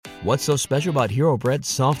What's so special about Hero Bread's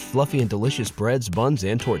soft, fluffy, and delicious breads, buns,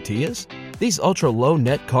 and tortillas? These ultra-low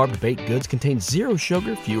net-carb baked goods contain zero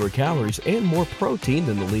sugar, fewer calories, and more protein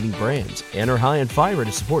than the leading brands, and are high in fiber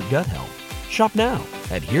to support gut health. Shop now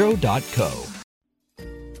at hero.co.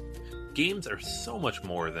 Games are so much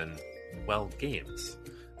more than, well, games.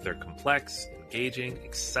 They're complex, engaging,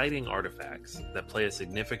 exciting artifacts that play a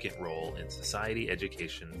significant role in society,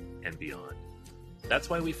 education, and beyond.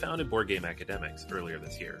 That's why we founded Board Game Academics earlier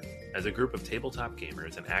this year. As a group of tabletop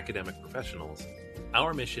gamers and academic professionals,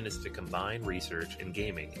 our mission is to combine research and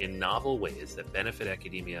gaming in novel ways that benefit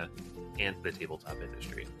academia and the tabletop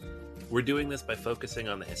industry. We're doing this by focusing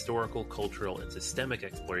on the historical, cultural, and systemic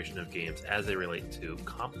exploration of games as they relate to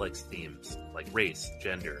complex themes like race,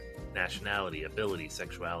 gender, nationality, ability,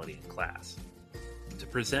 sexuality, and class. To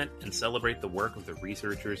present and celebrate the work of the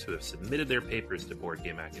researchers who have submitted their papers to Board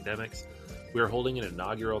Game Academics, we are holding an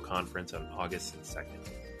inaugural conference on August 2nd.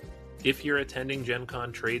 If you're attending Gen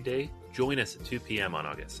Con Trade Day, join us at 2 p.m. on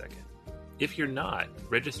August 2nd. If you're not,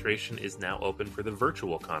 registration is now open for the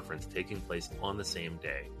virtual conference taking place on the same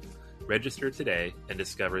day. Register today and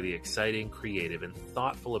discover the exciting, creative, and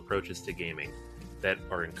thoughtful approaches to gaming that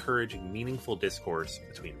are encouraging meaningful discourse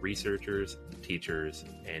between researchers, teachers,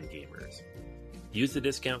 and gamers. Use the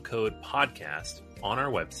discount code PODCAST on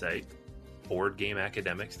our website,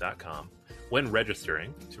 boardgameacademics.com, when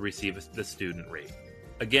registering to receive the student rate.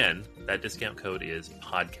 Again, that discount code is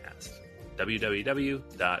PODCAST,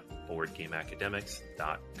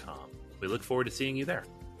 www.boardgameacademics.com. We look forward to seeing you there.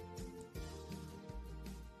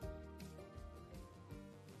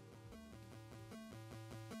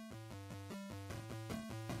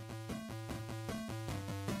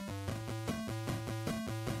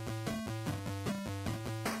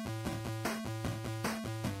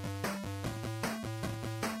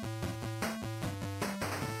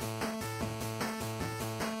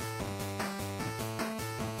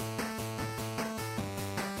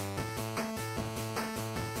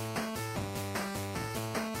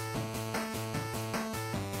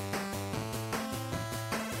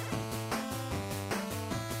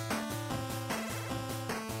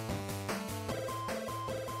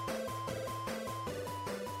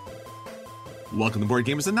 Welcome to Board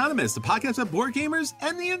Gamers Anonymous, the podcast of board gamers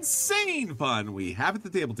and the insane fun we have at the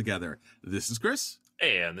table together. This is Chris.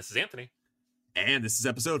 And this is Anthony. And this is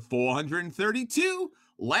episode 432,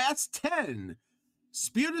 Last 10,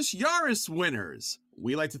 Spiel des Jahres winners.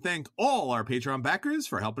 We like to thank all our Patreon backers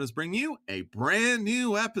for helping us bring you a brand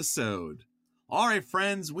new episode. All right,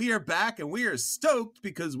 friends, we are back and we are stoked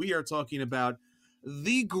because we are talking about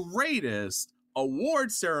the greatest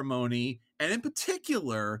award ceremony, and in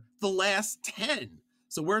particular, the last 10.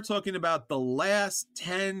 So we're talking about the last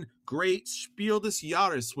 10 great Spiel des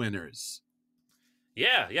Jahres winners.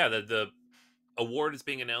 Yeah, the award is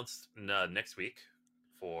being announced next week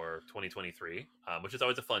for 2023, which is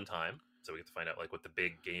always a fun time. So we get to find out like what the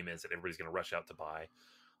big game is that everybody's going to rush out to buy,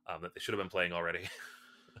 that they should have been playing already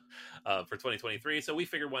for 2023. So we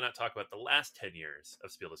figured why not talk about the last 10 years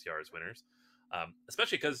of Spiel des Jahres winners,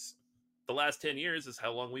 especially because the last 10 years is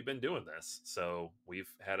how long we've been doing this. So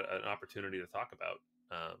we've had an opportunity to talk about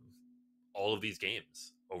all of these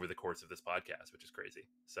games over the course of this podcast, which is crazy.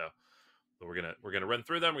 So we're gonna run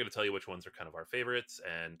through them. We're gonna tell you which ones are kind of our favorites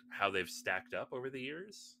and how they've stacked up over the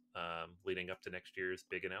years, leading up to next year's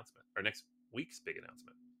big announcement, or next week's big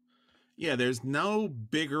announcement. Yeah, there's no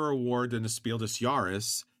bigger award than the Spiel des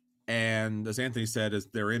Jahres. And as Anthony said, is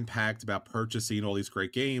their impact about purchasing all these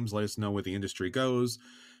great games, let us know where the industry goes.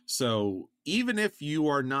 So even if you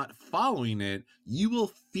are not following it, you will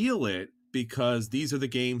feel it because these are the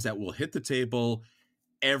games that will hit the table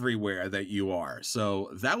everywhere that you are. So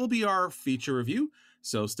that will be our feature review.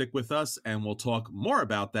 So stick with us and we'll talk more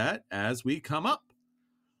about that as we come up.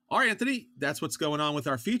 All right, Anthony, that's what's going on with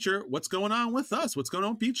our feature. What's going on with us? What's going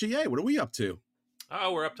on with BGA? What are we up to?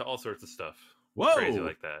 Oh, we're up to all sorts of stuff. Whoa. Crazy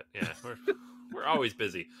like that. Yeah, we're always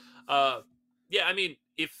busy. Yeah, I mean,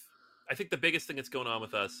 I think the biggest thing that's going on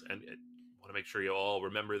with us, and I want to make sure you all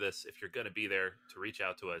remember this, if you're going to be there, to reach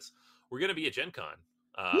out to us. We're going to be at Gen Con.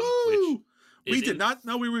 Woo! We did not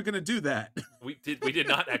know we were going to do that. We did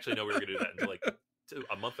not actually know we were going to do that until like 2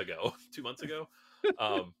 months ago.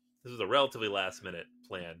 This was a relatively last minute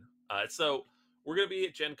plan. So we're going to be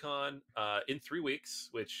at Gen Con in 3 weeks,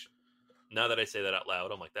 which now that I say that out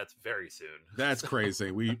loud, I'm like, that's very soon. That's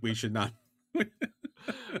crazy. We should not.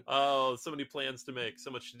 Oh, so many plans to make,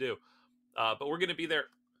 so much to do. But we're going to be there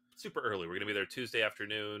super early. We're going to be there Tuesday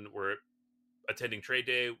afternoon. We're attending Trade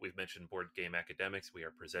Day. We've mentioned Board Game Academics. We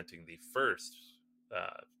are presenting the first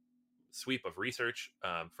sweep of research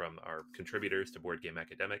from our contributors to Board Game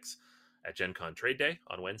Academics. at Gen Con Trade Day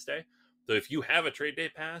on Wednesday. So if you have a Trade Day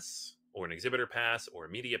pass or an exhibitor pass or a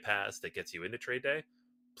media pass that gets you into Trade Day,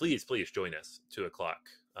 please join us 2 o'clock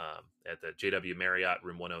at the JW Marriott,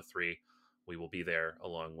 room 103. We will be there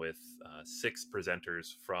along with 6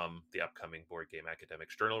 presenters from the upcoming Board Game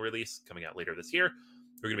Academics Journal release coming out later this year.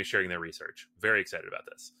 We're going to be sharing their research. Very excited about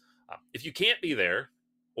this. If you can't be there,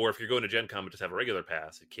 or if you're going to Gen Con but just have a regular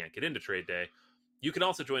pass and can't get into Trade Day, you can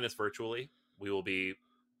also join us virtually. We will be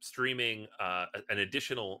streaming an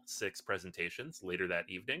additional 6 presentations later that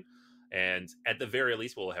evening. And at the very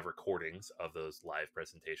least, we'll have recordings of those live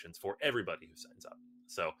presentations for everybody who signs up.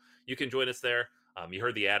 So you can join us there. You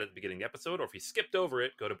heard the ad at the beginning of the episode, or if you skipped over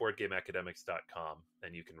it, go to boardgameacademics.com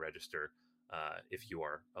and you can register. If you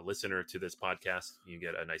are a listener to this podcast, you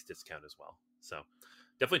get a nice discount as well. So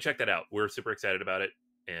definitely check that out. We're super excited about it.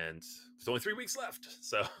 And there's only 3 weeks left.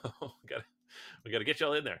 So we got to get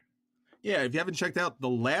y'all in there. Yeah, if you haven't checked out the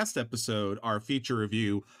last episode, our feature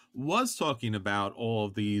review was talking about all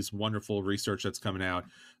of these wonderful research that's coming out.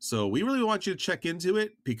 So we really want you to check into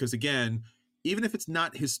it because, again, even if it's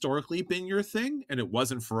not historically been your thing, and it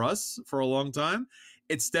wasn't for us for a long time,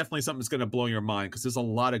 it's definitely something that's going to blow your mind because there's a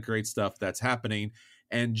lot of great stuff that's happening.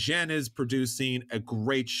 And Jen is producing a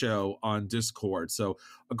great show on Discord. So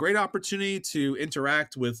a great opportunity to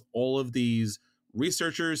interact with all of these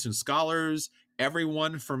researchers and scholars,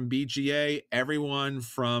 everyone from BGA, everyone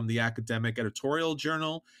from the Academic Editorial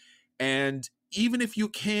Journal. And even if you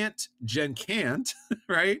can't, Jen can't,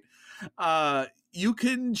 right? You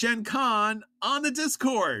can Gen Con on the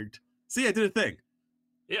Discord. See, I did a thing.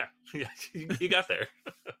 Yeah, you got there.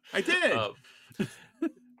 I did.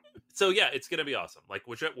 So yeah, it's going to be awesome. Like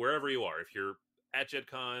wherever you are, if you're at Gen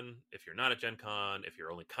Con, if you're not at Gen Con, if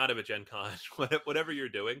you're only kind of at Gen Con, whatever you're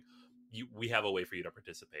doing, we have a way for you to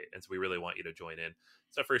participate. And so we really want you to join in.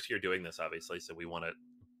 It's our first year doing this, obviously, so we want to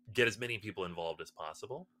get as many people involved as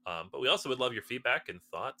possible. But we also would love your feedback and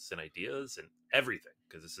thoughts and ideas and everything,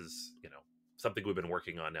 because this is, something we've been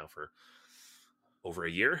working on now for over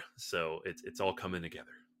a year. So it's all coming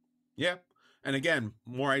together. Yeah. And again,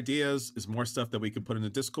 more ideas is more stuff that we can put in the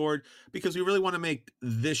Discord, because we really want to make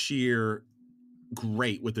this year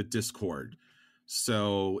great with the Discord.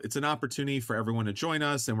 So it's an opportunity for everyone to join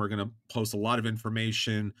us, and we're going to post a lot of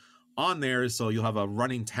information on there. So you'll have a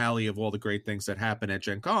running tally of all the great things that happen at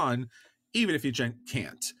Gen Con, even if you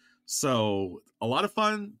can't. So a lot of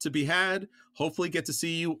fun to be had. Hopefully get to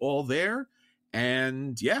see you all there.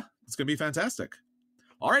 And yeah, it's going to be fantastic.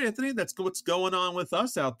 All right, Anthony, that's what's going on with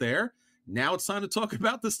us out there. Now it's time to talk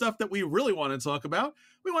about the stuff that we really want to talk about.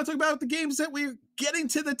 We want to talk about the games that we're getting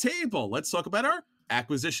to the table. Let's talk about our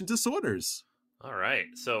acquisition disorders. All right.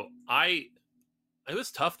 So it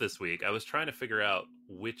was tough this week. I was trying to figure out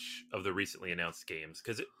which of the recently announced games,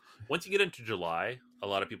 because once you get into July, a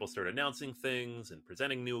lot of people start announcing things and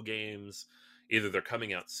presenting new games. Either they're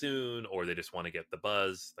coming out soon or they just want to get the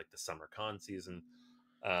buzz, like the summer con season.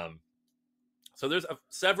 So there's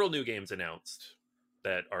several new games announced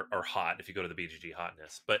that are hot if you go to the BGG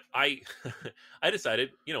hotness. But I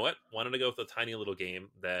decided, you know what? Wanted to go with a tiny little game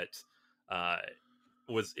that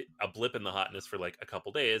was a blip in the hotness for like a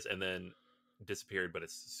couple days and then disappeared, but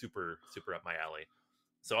it's super, super up my alley.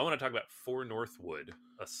 So I want to talk about For Northwood,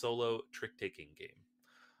 a solo trick-taking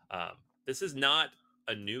game. This is not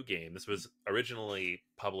a new game. This was originally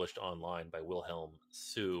published online by Wilhelm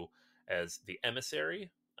Sue as The Emissary,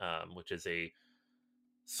 which is a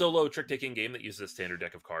solo trick-taking game that uses a standard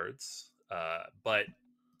deck of cards. But,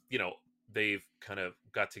 they've kind of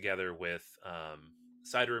got together with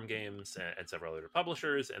Sideroom Games and several other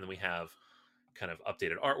publishers, and then we have kind of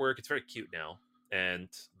updated artwork. It's very cute now. And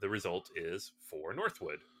the result is For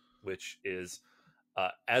Northwood, which is,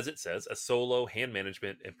 as it says, a solo hand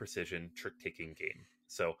management and precision trick-taking game.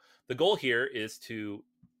 So the goal here is to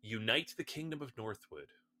unite the Kingdom of Northwood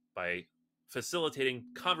by facilitating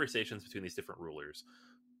conversations between these different rulers.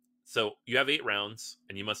 So you have 8 rounds,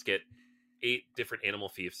 and you must get 8 different animal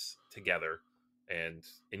fiefs together and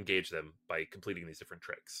engage them by completing these different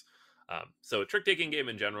tricks. So a trick-taking game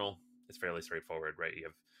in general is fairly straightforward, right?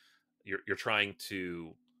 You're trying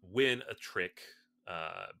to win a trick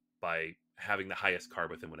by having the highest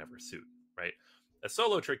card within whatever suit, right? A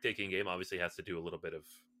solo trick-taking game obviously has to do a little bit of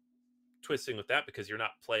twisting with that, because you're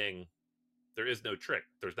not playing. There is no trick.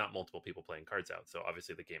 There's not multiple people playing cards out. So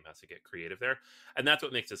obviously the game has to get creative there. And that's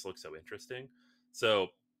what makes this look so interesting. So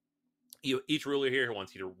each ruler here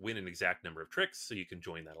wants you to win an exact number of tricks so you can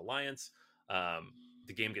join that alliance.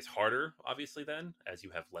 The game gets harder, obviously, then, as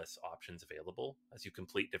you have less options available. As you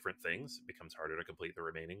complete different things, it becomes harder to complete the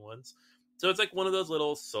remaining ones. So it's like one of those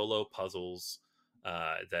little solo puzzles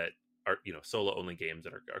that are, solo only games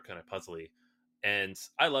that are kind of puzzly. And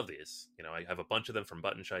I love these. I have a bunch of them from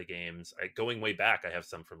Button Shy Games. Going way back, I have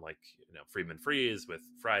some from like Friedman Freeze with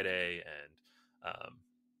Friday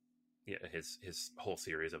and his whole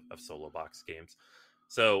series of solo box games.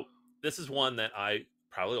 So this is one that I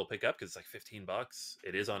probably will pick up because it's like $15.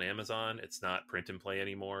 It is on Amazon. It's not print and play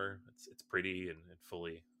anymore. It's pretty and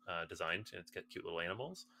fully designed, and it's got cute little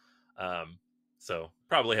animals. So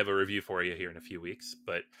probably have a review for you here in a few weeks,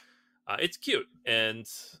 but it's cute, and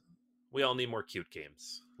we all need more cute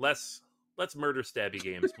games. Less murder stabby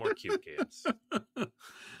games, more cute games.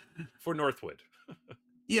 For Northwood.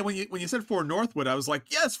 Yeah, when you said For Northwood, I was like,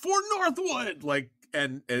 yes, For Northwood. Like,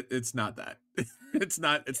 and it's not that. it's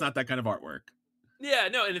not that kind of artwork. Yeah,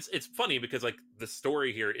 no, and it's funny because like the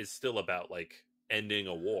story here is still about like ending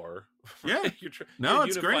a war. Right? Yeah, you're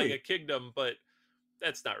it's unifying great. a kingdom, but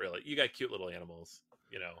that's not really. You got cute little animals,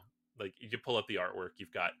 like you pull up the artwork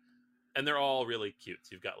you've got, and they're all really cute. So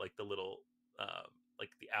you've got like the little,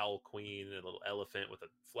 like the owl queen, and a little elephant with a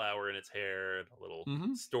flower in its hair, and a little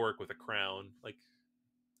stork with a crown. Like,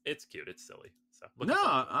 it's cute. It's silly. So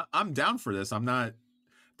I'm down for this. I'm not.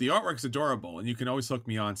 The artwork's adorable, and you can always hook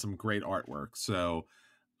me on some great artwork. So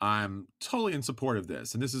I'm totally in support of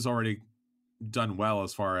this, and this is already done well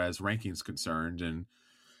as far as rankings concerned and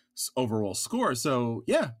overall score. So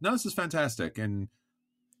yeah, no, this is fantastic, and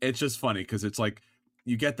it's just funny because it's like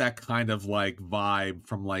you get that kind of like vibe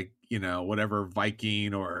from like whatever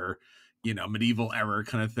Viking or medieval era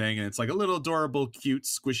kind of thing, and it's like a little adorable, cute,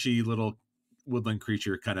 squishy little woodland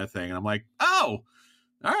creature kind of thing, and I'm like, oh,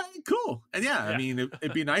 all right, cool. And yeah. I mean,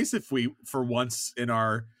 it'd be nice if we, for once in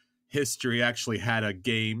our history, actually had a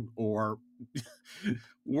game or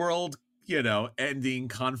world, ending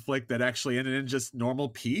conflict that actually ended in just normal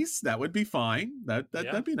peace. That would be fine.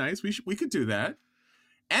 That'd be nice. We could do that.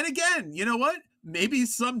 And again, you know what? Maybe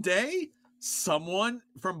someday someone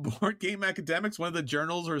from Board Game Academics, one of the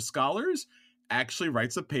journals or scholars, actually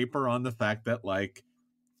writes a paper on the fact that, like,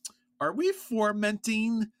 are we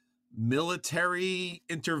fomenting military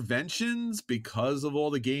interventions because of all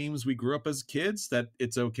the games we grew up as kids, that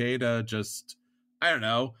it's okay to just, I don't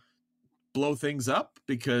know, blow things up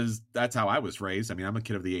because that's how I was raised. I mean, I'm a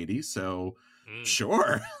kid of the 80s, so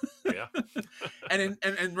sure. Yeah.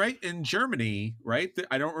 and right in Germany, right?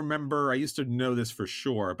 I don't remember, I used to know this for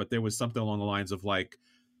sure, but there was something along the lines of like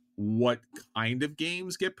what kind of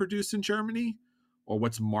games get produced in Germany or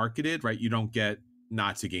what's marketed, right? You don't get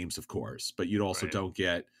Nazi games, of course, but you also don't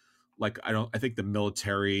get like, I think the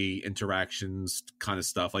military interactions kind of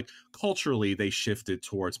stuff, like culturally they shifted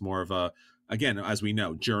towards more of a, again, as we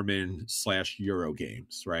know, German/Euro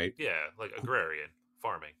games, right? Yeah, like agrarian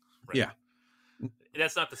farming. Right? Yeah.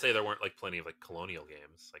 That's not to say there weren't like plenty of like colonial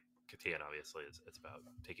games, like Catan. Obviously, it's about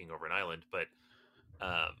taking over an island, but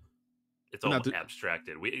it's all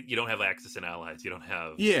abstracted. You don't have Axis and Allies. You don't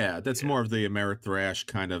have. Yeah, that's more of the Ameritrash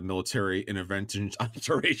kind of military intervention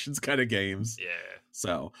operations kind of games. Yeah.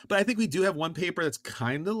 So, but I think we do have one paper that's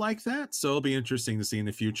kind of like that. So it'll be interesting to see in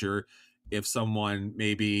the future if someone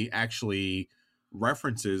maybe actually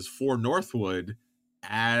references For Northwood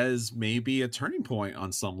as maybe a turning point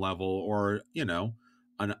on some level, or,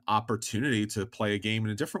 an opportunity to play a game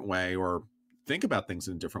in a different way or think about things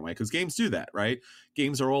in a different way. Because games do that, right?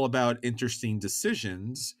 Games are all about interesting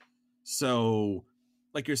decisions. So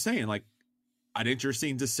like you're saying, like an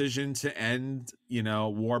interesting decision to end,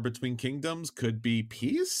 war between kingdoms could be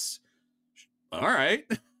peace. All right,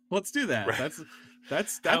 let's do that. Right.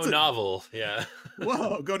 That's how novel. Yeah.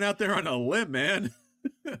 Whoa, going out there on a limb, man.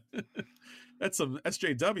 That's some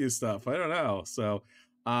SJW stuff. I don't know. So,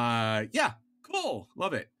 yeah, cool.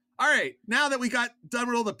 Love it. All right, now that we got done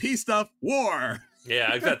with all the peace stuff, war. Yeah,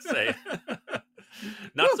 I was about to say.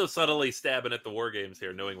 Not so subtly stabbing at the war games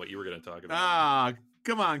here, knowing what you were going to talk about.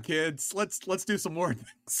 Come on, kids. Let's do some more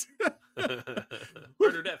things.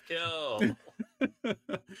 Murder, death, kill.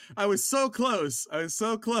 I was so close.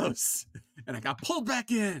 And I got pulled back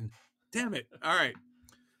in. Damn it. All right.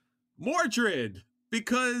 Mordred.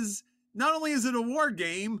 Because not only is it a war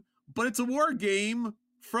game, but it's a war game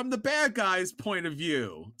from the bad guy's point of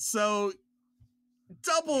view. So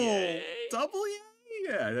double.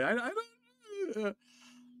 Yeah. I don't.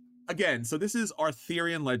 Again, so this is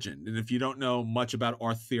Arthurian legend, and if you don't know much about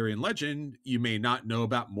Arthurian legend, you may not know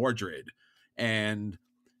about Mordred. And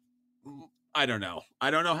I don't know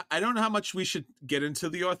how much we should get into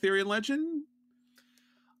the Arthurian legend.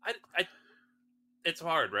 It's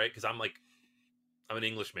hard, right? Because I'm an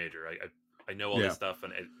English major. I know all this stuff,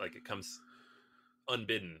 and it comes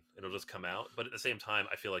unbidden. It'll just come out. But at the same time,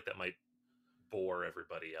 I feel like that might bore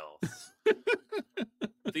everybody else.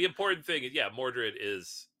 The important thing is, Mordred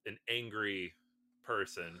is an angry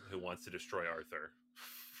person who wants to destroy Arthur.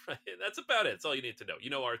 That's about it. That's all you need to know. You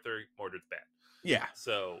know Arthur, Mordred's bad. Yeah.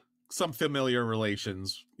 So some familiar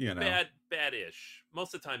relations, you know. Bad-ish.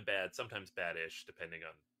 Most of the time bad, sometimes bad-ish, depending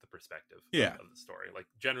on the perspective of the story. Like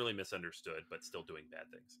generally misunderstood, but still doing bad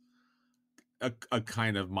things. A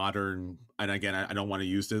kind of modern, and again, I don't want to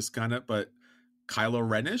use this kind of, but Kylo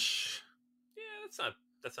Ren-ish. Yeah,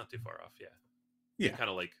 that's not too far off. Yeah, kind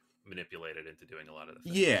of like manipulated into doing a lot of the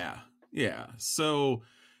things. Yeah. So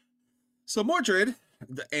Mordred,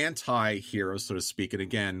 the anti-hero, so to speak, and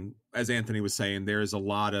again, as Anthony was saying, there's a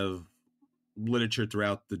lot of literature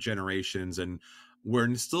throughout the generations, and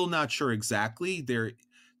we're still not sure exactly.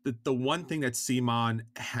 The one thing that Simon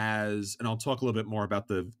has, and I'll talk a little bit more about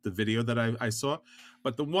the video that I saw,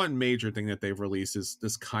 but the one major thing that they've released is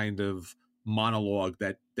this kind of monologue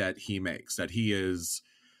that he makes, that he is,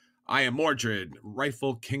 I am Mordred,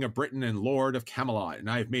 rightful king of Britain and lord of Camelot, and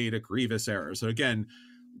I've made a grievous error. So again,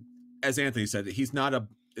 as Anthony said, it's not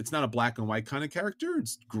a black and white kind of character.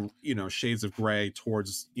 It's, shades of gray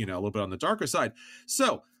towards, a little bit on the darker side.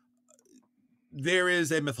 So there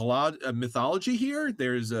is a mythology here.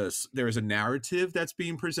 There is a narrative that's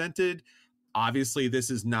being presented. Obviously, this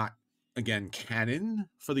is not, again, canon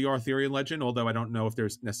for the Arthurian legend, although I don't know if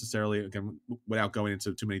there's necessarily, again, without going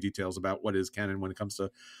into too many details about what is canon when it comes to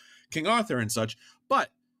King Arthur and such. But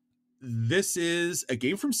this is a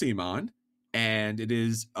game from Simon, and it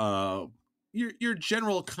is your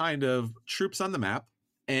general kind of troops on the map.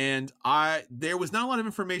 And there was not a lot of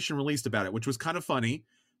information released about it, which was kind of funny,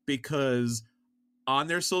 because on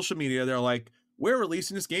their social media, they're like, we're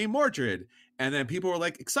releasing this game, Mordred. And then people were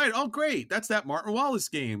like, excited. Oh, great. That's that Martin Wallace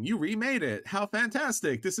game. You remade it. How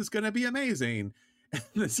fantastic. This is going to be amazing. And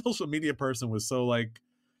the social media person was so like,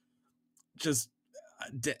 just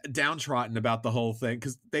downtrodden about the whole thing,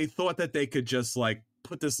 because they thought that they could just like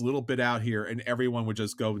put this little bit out here and everyone would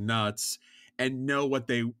just go nuts and know what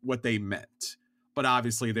they meant. But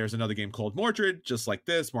obviously there's another game called Mordred, just like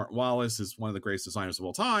this. Martin Wallace is one of the greatest designers of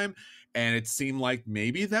all time. And it seemed like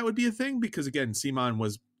maybe that would be a thing, because again, Simon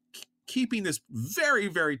was keeping this very,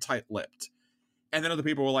 very tight-lipped. And then other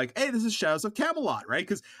people were like, hey, this is Shadows of Camelot, right?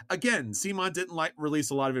 Because again, Simon didn't release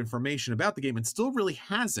a lot of information about the game, and still really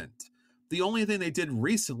hasn't. The only thing they did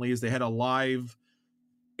recently is they had a live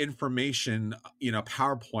information,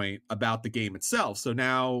 PowerPoint about the game itself. So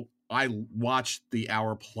now I watched the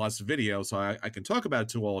hour-plus video, so I can talk about it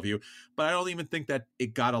to all of you, but I don't even think that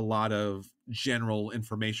it got a lot of general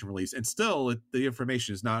information released. And still, the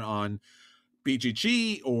information is not on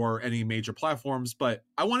BGG or any major platforms, but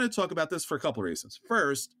I wanted to talk about this for a couple of reasons.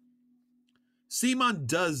 First, Simon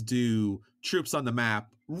does do troops on the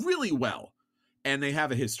map really well, and they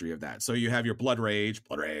have a history of that. So you have your Blood Rage.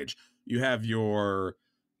 You have your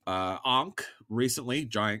Ankh recently,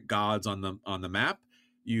 giant gods on the map.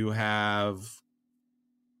 You have,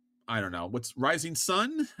 I don't know, what's Rising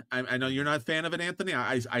Sun? I know you're not a fan of it, Anthony.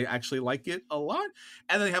 I actually like it a lot.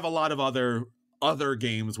 And then they have a lot of other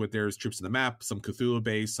games with there's troops in the map, some Cthulhu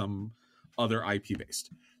based, some other IP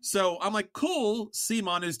based. So I'm like, cool,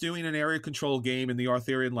 Simon is doing an area control game in the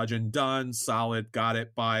Arthurian legend. Done, solid, got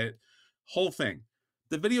it, buy it, whole thing.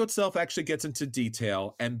 The video itself actually gets into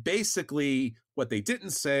detail, and basically what they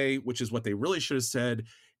didn't say, which is what they really should have said,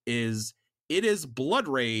 is it is Blood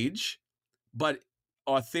Rage, but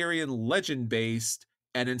Arthurian legend based,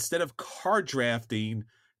 and instead of card drafting,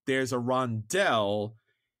 there's a rondel,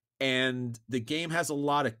 and the game has a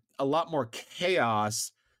lot more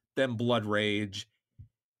chaos than Blood Rage,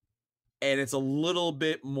 and it's a little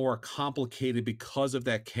bit more complicated because of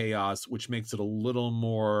that chaos, which makes it a little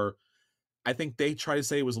more, I think they try to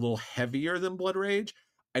say it was a little heavier than Blood Rage.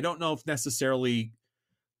 I don't know if necessarily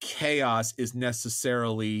chaos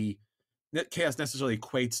necessarily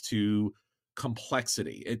equates to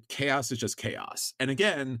complexity. Chaos is just chaos. And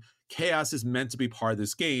again, chaos is meant to be part of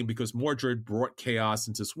this game because Mordred brought chaos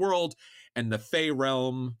into this world, and the Fey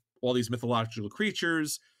realm, all these mythological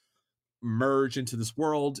creatures merge into this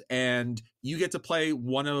world, and you get to play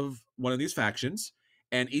one of these factions,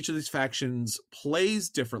 and each of these factions plays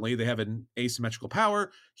differently. They have an asymmetrical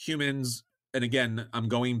power. Humans, and again, I'm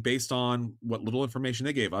going based on what little information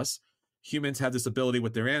they gave us. Humans have this ability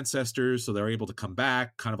with their ancestors, so they're able to come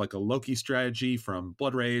back, kind of like a Loki strategy from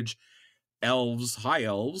Blood Rage. Elves, high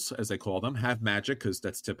elves, as they call them, have magic, because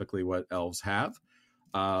that's typically what elves have.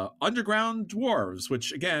 Underground dwarves,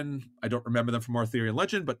 which, again, I don't remember them from Arthurian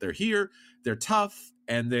legend, but they're here. They're tough,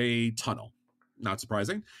 and they tunnel. Not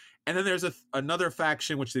surprising. And then there's another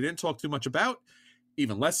faction, which they didn't talk too much about,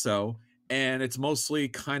 even less so, and it's mostly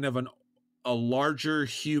kind of an a larger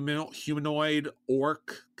humanoid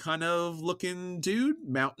orc kind of looking dude,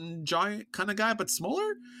 mountain giant kind of guy, but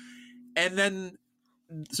smaller. And then,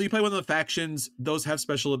 so you play one of the factions, those have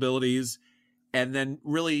special abilities. And then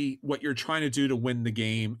really what you're trying to do to win the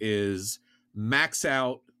game is max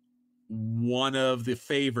out one of the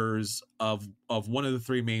favors of one of the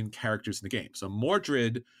three main characters in the game. So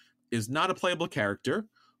Mordred is not a playable character.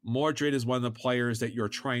 Mordred is one of the players that you're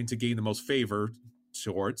trying to gain the most favor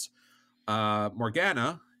towards.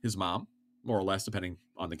 Morgana, his mom, more or less, depending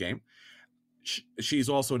on the game. She's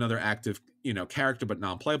also another active, character, but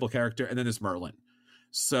non-playable character. And then there's Merlin.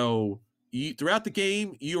 So throughout the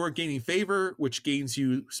game, you are gaining favor, which gains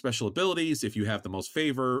you special abilities if you have the most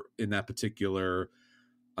favor in that particular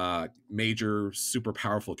major, super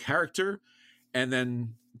powerful character. And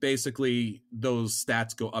then basically those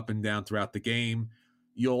stats go up and down throughout the game.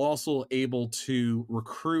 You'll also able to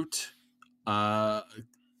recruit the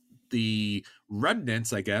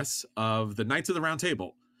remnants, I guess, of the Knights of the Round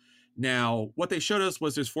Table. Now, what they showed us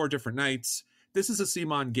was there's 4 different knights. This is a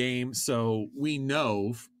CMON game, so we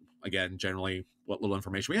know, again, generally what little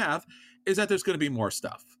information we have, is that there's going to be more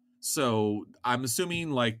stuff. So I'm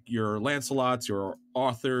assuming like your Lancelots, your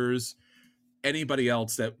Arthurs, anybody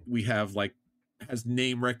else that we have like has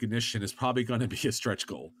name recognition is probably going to be a stretch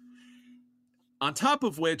goal. On top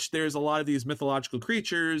of which, there's a lot of these mythological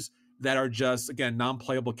creatures that are just, again,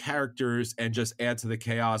 non-playable characters and just add to the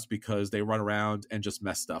chaos because they run around and just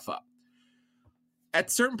mess stuff up. At a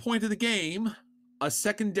certain point of the game, a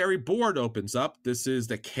secondary board opens up. This is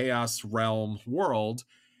the Chaos Realm world,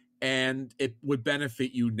 and it would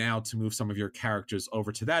benefit you now to move some of your characters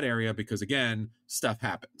over to that area because, again, stuff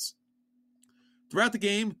happens. Throughout the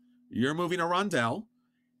game, you're moving a rondel,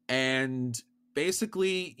 and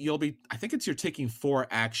basically you're taking 4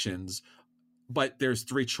 actions, but there's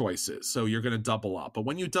 3 choices. So you're going to double up. But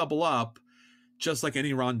when you double up, just like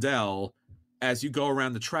any rondel, as you go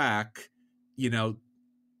around the track,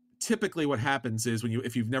 typically what happens is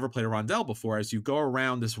if you've never played a rondel before, as you go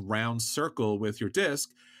around this round circle with your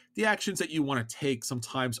disc, the actions that you want to take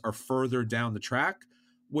sometimes are further down the track,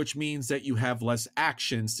 which means that you have less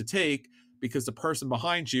actions to take because the person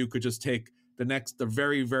behind you could just take the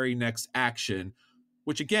very, very next action,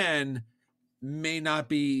 which again may not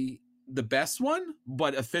be the best one,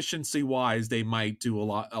 but efficiency wise, they might do a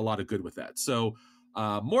lot of good with that. So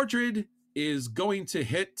Mordred is going to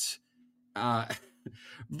hit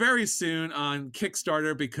very soon on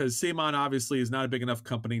Kickstarter because CMON obviously is not a big enough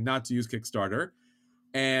company not to use Kickstarter.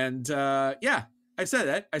 And I said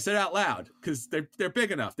that. I said it out loud because they're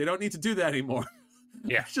big enough. They don't need to do that anymore.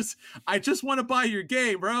 Yeah. I just want to buy your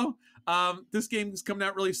game, bro. This game is coming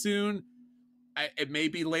out really soon. It may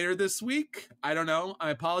be later this week. I don't know.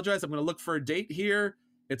 I apologize. I'm going to look for a date here.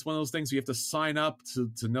 It's one of those things you have to sign up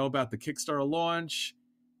to know about the Kickstarter launch.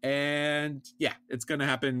 And yeah, it's going to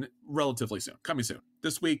happen relatively soon. Coming soon.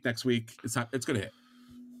 This week, next week. It's going to hit.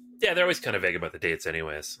 Yeah, they're always kind of vague about the dates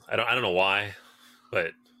anyways. I don't know why,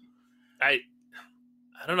 but I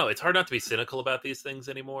don't know. It's hard not to be cynical about these things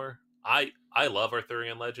anymore. I love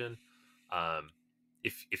Arthurian Legend.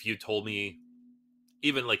 If you told me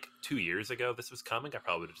even like 2 years ago this was coming, I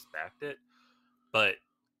probably would have just backed it. But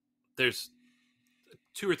there's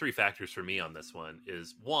 2 or 3 factors for me on this one.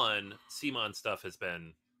 Is one, CMON stuff has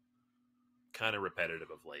been kind of repetitive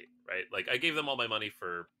of late, right? Like I gave them all my money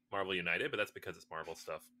for Marvel United, but that's because it's Marvel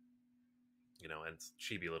stuff, and it's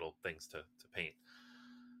chibi little things to paint.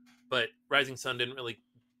 But Rising Sun didn't really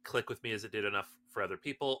click with me as it did enough for other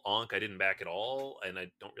people. Ankh, I didn't back at all, and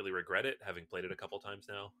I don't really regret it, having played it a couple times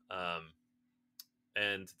now.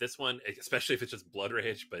 And this one, especially if it's just Blood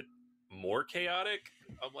Rage, but more chaotic,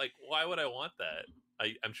 I'm like, why would I want that?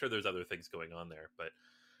 I'm sure there's other things going on there,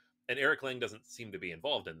 and Eric Lang doesn't seem to be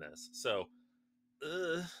involved in this. So,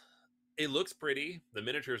 it looks pretty. The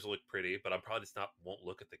miniatures look pretty, but I probably just won't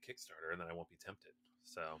look at the Kickstarter, and then I won't be tempted.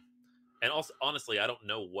 So, and also, honestly, I don't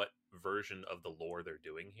know what version of the lore they're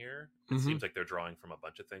doing here. It seems like they're drawing from a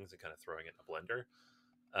bunch of things and kind of throwing it in a blender.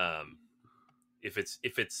 If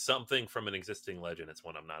it's something from an existing legend, it's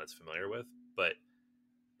one I'm not as familiar with, but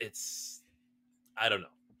I don't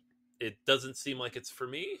know. It doesn't seem like it's for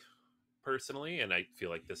me personally, and I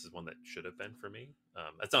feel like this is one that should have been for me.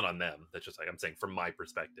 That's not on them. That's just like I'm saying from my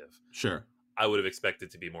perspective. Sure. I would have expected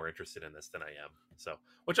to be more interested in this than I am. So,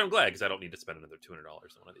 which I'm glad because I don't need to spend another $200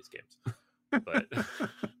 on one of these games. But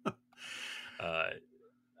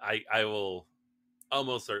I will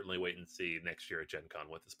almost certainly wait and see next year at Gen Con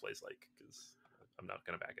what this plays like because I'm not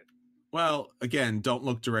going to back it. Well, again, don't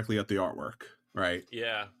look directly at the artwork, right?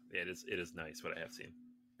 Yeah, it is nice what I have seen.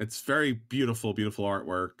 It's very beautiful, beautiful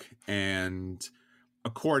artwork. And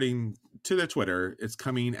according to their Twitter, it's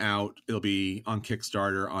coming out. It'll be on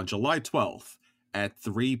Kickstarter on July 12th at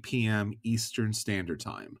 3 p.m. Eastern Standard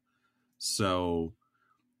Time. So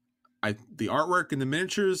the artwork and the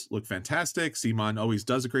miniatures look fantastic. Simon always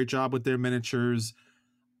does a great job with their miniatures.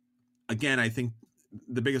 Again, I think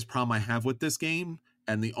the biggest problem I have with this game,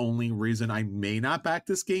 and the only reason I may not back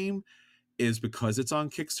this game, is because it's on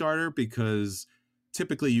Kickstarter, because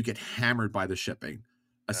typically you get hammered by the shipping,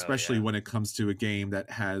 especially when it comes to a game that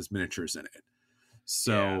has miniatures in it.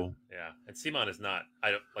 So yeah. And Simon is not,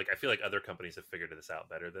 I feel like other companies have figured this out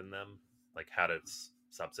better than them, like how to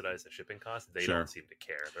subsidize the shipping costs. They don't seem to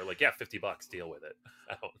care. They're like, yeah, $50, deal with it.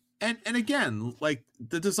 I don't. And again, like,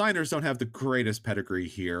 the designers don't have the greatest pedigree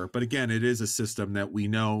here, but again, it is a system that we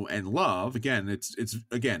know and love. Again, it's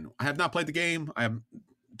again, I have not played the game.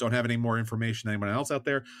 Don't have any more information than anyone else out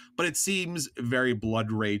there, but it seems very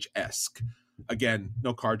Blood Rage-esque. Again,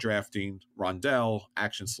 no card drafting, rondel,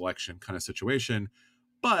 action selection kind of situation,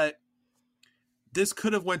 but this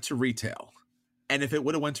could have went to retail. And if it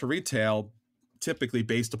would have went to retail, typically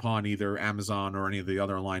based upon either Amazon or any of the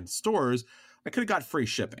other online stores, I could have got free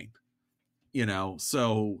shipping,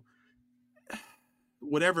 so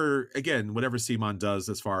whatever Simon does,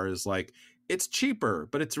 as far as like, it's cheaper,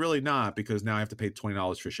 but it's really not, because now I have to pay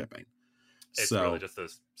 $20 for shipping. It's really just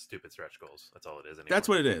those stupid stretch goals. That's all it is anymore. That's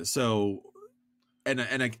what it is. So,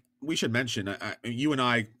 we should mention, you and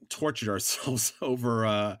I tortured ourselves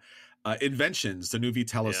over Inventions, the new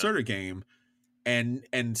Vitella Serta game.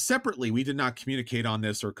 And separately, we did not communicate on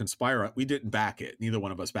this or conspire. We didn't back it. Neither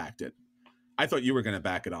one of us backed it. I thought you were going to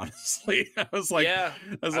back it, honestly. I was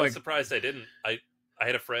surprised I didn't. I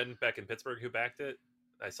had a friend back in Pittsburgh who backed it.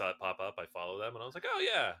 I saw it pop up. I follow them, and I was like, oh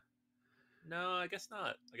yeah. No, I guess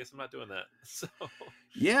not. I guess I'm not doing that. So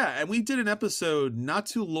yeah, and we did an episode not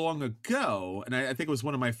too long ago, and I think it was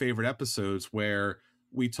one of my favorite episodes, where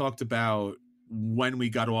we talked about when we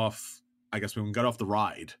got off the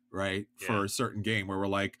ride, right? Yeah. For a certain game, where we're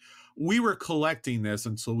like, we were collecting this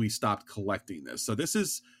until we stopped collecting this. So this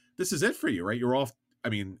is it for you, right? You're off. I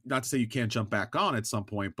mean, not to say you can't jump back on at some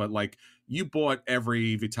point, but like, you bought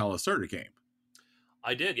every Vitella Serta game.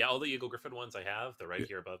 I did, yeah. All the Eagle Griffin ones I have, they're right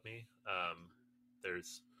here above me.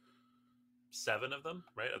 There's 7 of them,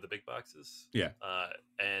 right, of the big boxes. Yeah.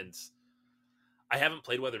 And I haven't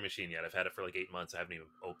played Weather Machine yet. I've had it for like 8 months. I haven't even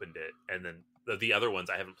opened it. And then the other ones,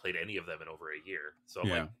 I haven't played any of them in over a year. So I'm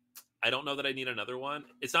like, I don't know that I need another one.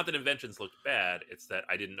 It's not that Inventions looked bad. It's that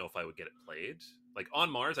I didn't know if I would get it played. Like, On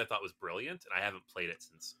Mars, I thought was brilliant, and I haven't played it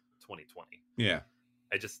since 2020. Yeah.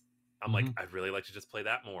 I'm like, I'd really like to just play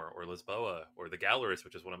that more, or Lisboa, or the Gallerist,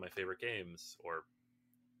 which is one of my favorite games, or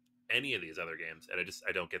any of these other games, and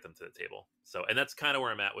I don't get them to the table. So, and that's kind of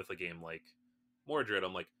where I'm at with a game like Mordred.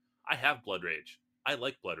 I'm like, I have Blood Rage. I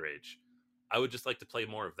like Blood Rage. I would just like to play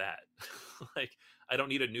more of that. Like, I don't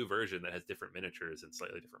need a new version that has different miniatures and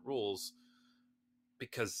slightly different rules,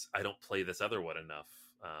 because I don't play this other one enough.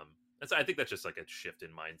 And so I think that's just like a shift in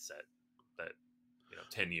mindset that,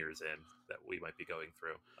 10 years in, that we might be going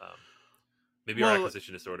through. Maybe our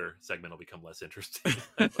acquisition disorder segment will become less interesting.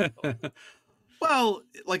 Well,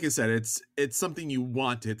 like I said, it's something you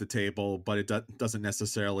want to hit the table, but it doesn't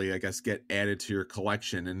necessarily, I guess, get added to your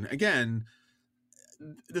collection. And again,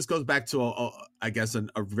 this goes back to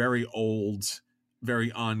a very old,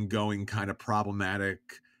 very ongoing kind of problematic.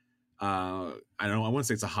 I want to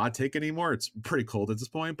say it's a hot take anymore. It's pretty cold at this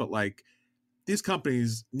point, but like, these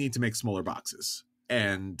companies need to make smaller boxes,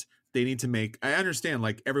 and they need to make, I understand,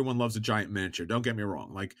 like, everyone loves a giant miniature. Don't get me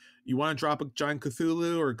wrong. Like, you want to drop a giant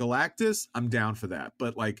Cthulhu or Galactus, I'm down for that.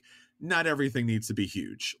 But like, not everything needs to be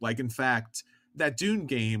huge. Like, in fact, that Dune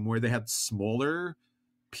game where they had smaller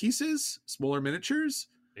pieces, smaller miniatures.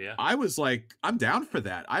 Yeah. I was like, I'm down for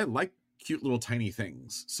that. I like cute little tiny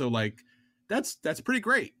things. So like, that's pretty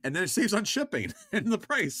great. And then it saves on shipping and the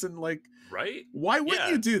price. And like, right? Why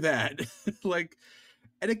wouldn't you do that? Like,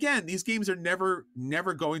 and again, these games are never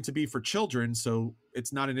going to be for children. So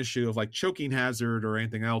it's not an issue of like choking hazard or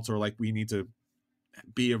anything else, or like we need to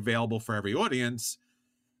be available for every audience.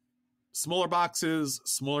 Smaller boxes,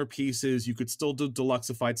 smaller pieces. You could still do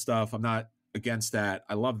deluxeified stuff. I'm not against that.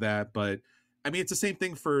 I love that. But I mean, it's the same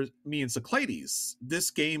thing for me and Cyclades.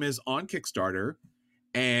 This game is on Kickstarter,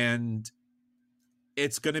 and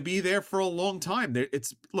it's going to be there for a long time.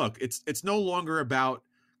 It's no longer about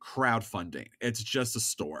crowdfunding. It's just a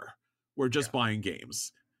store. We're just buying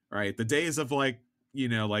games, right? The days of like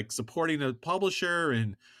supporting a publisher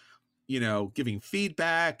and, giving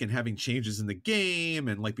feedback and having changes in the game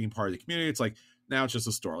and like being part of the community. It's like, now it's just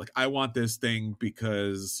a store. Like, I want this thing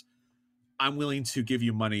because I'm willing to give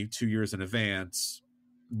you money 2 years in advance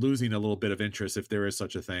losing a little bit of interest, if there is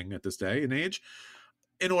such a thing at this day and age,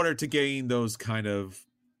 in order to gain those kind of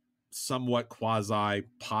somewhat quasi,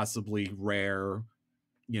 possibly rare,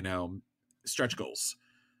 stretch goals.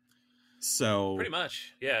 So pretty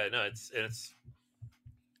much, yeah. No, it's.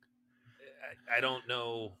 I don't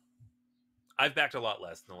know. I've backed a lot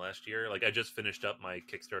less in the last year. Like, I just finished up my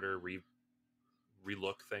Kickstarter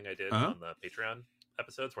relook thing I did on the Patreon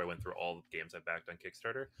episodes, where I went through all the games I backed on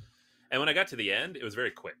Kickstarter. And when I got to the end, it was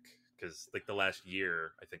very quick, because like the last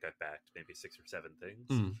year, I think I backed maybe 6 or 7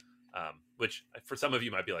 things, which for some of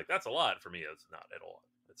you might be like, that's a lot. For me, it's not at all.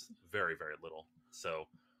 It's very, very little. So,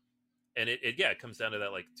 and it comes down to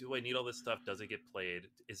that, like, do I need all this stuff? Does it get played?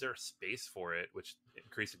 Is there a space for it? Which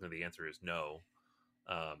increasingly the answer is no.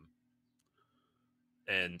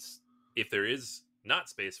 And if there is not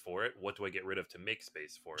space for it, what do I get rid of to make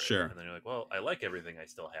space for it? Sure. And then you're like, well, I like everything I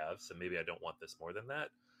still have, so maybe I don't want this more than that.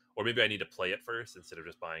 Or maybe I need to play it first instead of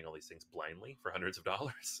just buying all these things blindly for hundreds of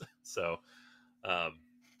dollars. So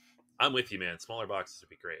I'm with you, man. Smaller boxes would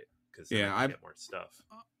be great, because I get more stuff.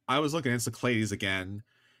 I was looking at Cyclades again,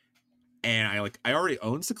 and I already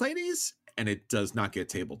own Cyclades, and it does not get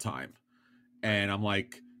table time. And I'm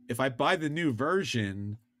like, if I buy the new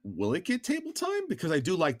version, will it get table time? Because I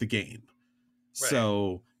do like the game. Right.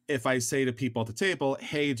 So if I say to people at the table,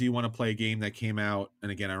 hey, do you want to play a game that came out?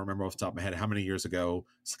 And again, I remember off the top of my head, how many years ago?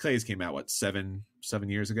 Cyclades came out, what, 7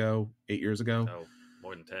 years ago, 8 years ago? No,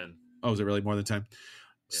 more than 10. Oh, is it really more than 10? Yeah.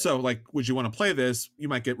 So like, would you want to play this? You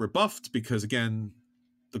might get rebuffed, because again,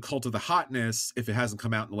 the cult of the hotness, if it hasn't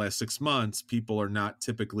come out in the last 6 months, people are not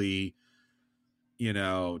typically,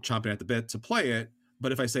 chomping at the bit to play it.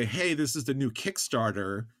 But if I say, hey, this is the new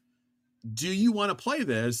Kickstarter, do you want to play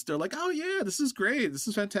this? They're like, oh yeah, this is great. This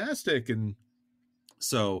is fantastic. And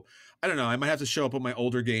so I don't know. I might have to show up with my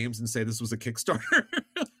older games and say this was a Kickstarter.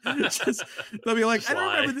 They'll be like, I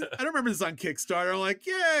don't remember this on Kickstarter. I'm like,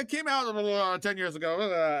 yeah, it came out 10 years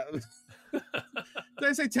ago. Did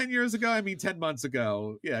I say 10 years ago? I mean 10 months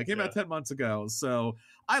ago. Yeah, it came out 10 months ago. So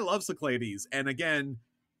I love Cyclades. And again,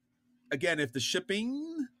 if the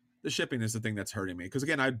shipping is the thing that's hurting me, because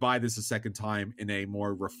again, I'd buy this a second time in a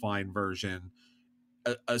more refined version,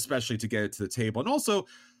 especially to get it to the table. And also,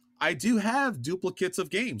 I do have duplicates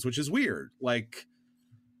of games, which is weird. Like,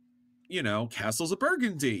 Castles of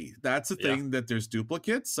Burgundy. That's a thing that there's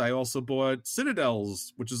duplicates. I also bought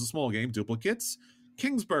Citadels, which is a small game, duplicates.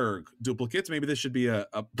 Kingsburg, duplicates. Maybe this should be a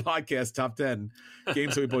podcast top 10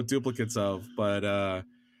 games that we bought duplicates of. But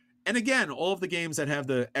and again, all of the games that have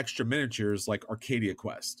the extra miniatures, like Arcadia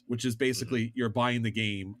Quest, which is basically you're buying the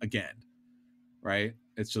game again, right?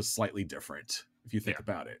 It's just slightly different if you think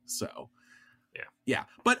about it. So, yeah.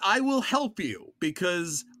 But I will help you,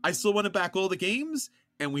 because I still want to back all the games,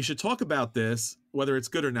 and we should talk about this, whether it's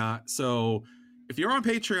good or not. So if you're on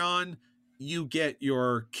Patreon, you get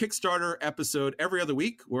your Kickstarter episode every other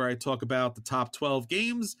week, where I talk about the top 12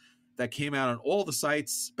 games that came out on all the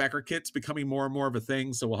sites. Backer kits becoming more and more of a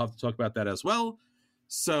thing, so we'll have to talk about that as well.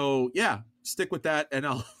 So yeah, stick with that, and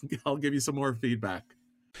I'll give you some more feedback.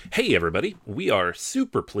 Hey everybody, we are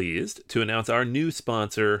super pleased to announce our new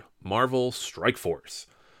sponsor, Marvel Strike Force.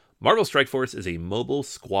 Marvel Strike Force is a mobile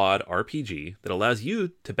squad RPG that allows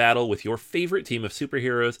you to battle with your favorite team of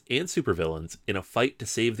superheroes and supervillains in a fight to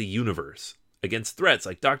save the universe against threats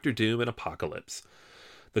like Doctor Doom and Apocalypse.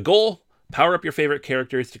 The goal? Power up your favorite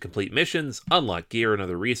characters to complete missions, unlock gear and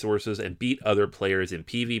other resources, and beat other players in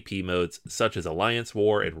PvP modes such as Alliance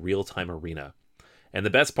War and Real-Time Arena. And the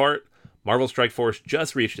best part? Marvel Strike Force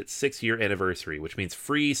just reached its 6-year anniversary, which means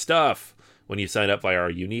free stuff when you sign up via our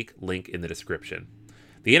unique link in the description.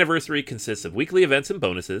 The anniversary consists of weekly events and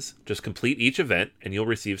bonuses. Just complete each event, and you'll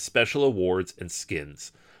receive special awards and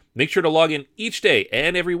skins. Make sure to log in each day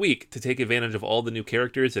and every week to take advantage of all the new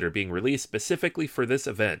characters that are being released specifically for this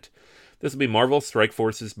event. This will be Marvel Strike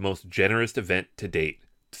Force's most generous event to date,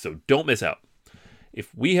 so don't miss out.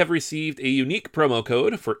 If we have received a unique promo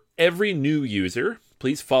code for every new user,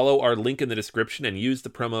 please follow our link in the description and use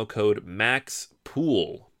the promo code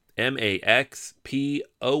MAXPOOL, MAXPOOL.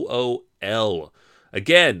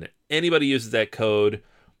 Again, anybody uses that code,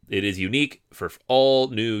 it is unique for all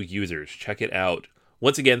new users. Check it out.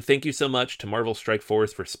 Once again, thank you so much to Marvel Strike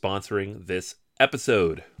Force for sponsoring this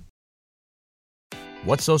episode.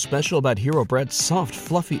 What's so special about Hero Bread's soft,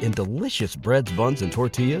 fluffy, and delicious breads, buns, and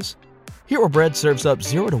tortillas? Hero Bread serves up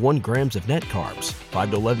 0 to 1 grams of net carbs, 5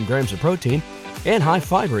 to 11 grams of protein, and high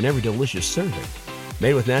fiber in every delicious serving.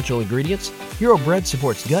 Made with natural ingredients, Hero Bread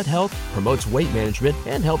supports gut health, promotes weight management,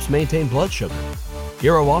 and helps maintain blood sugar.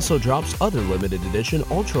 Hero also drops other limited edition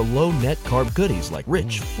ultra-low net carb goodies like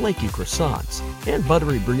rich, flaky croissants and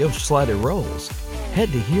buttery brioche slider rolls.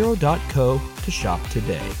 Head to hero.co to shop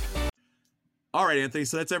today. All right, Anthony,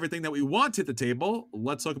 so that's everything that we want to hit the table.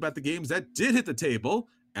 Let's talk about the games that did hit the table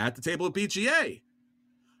at the table of BGA.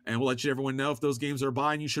 And we'll let everyone know if those games are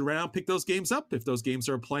buying, you should run out and pick those games up. If those games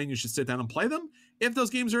are playing, you should sit down and play them. If those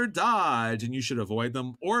games are a dodge, and you should avoid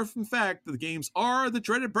them. Or if, in fact, the games are the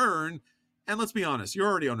dreaded burn, and let's be honest, you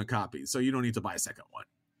already own a copy, so you don't need to buy a second one.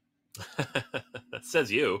 That says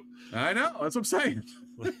you. I know, that's what I'm saying.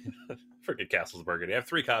 Freaking Castle's Burgundy. I have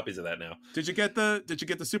 3 copies of that now. Did you get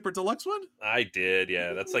the Super Deluxe one? I did,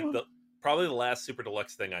 yeah. That's like probably the last Super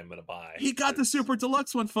Deluxe thing I'm gonna buy. He got the Super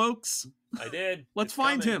Deluxe one, folks. I did. Let's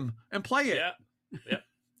find him and play it. Yeah.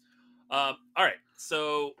 All right.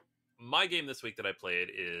 So my game this week that I played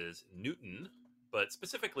is Newton, but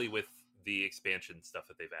specifically with the expansion stuff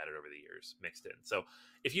that they've added over the years mixed in. So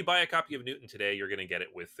if you buy a copy of Newton today, you're going to get it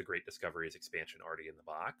with the Great Discoveries expansion already in the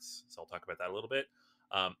box. So I'll talk about that a little bit.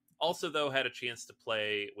 Also, though, had a chance to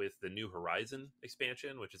play with the New Horizon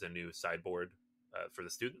expansion, which is a new sideboard for the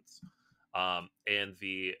students, and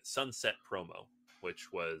the Sunset promo,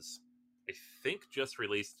 which was, I think, just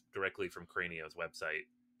released directly from Cranio's website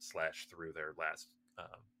 / through their last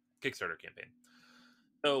Kickstarter campaign.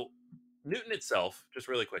 So Newton itself, just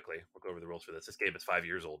really quickly, we'll go over the rules for this. This game is 5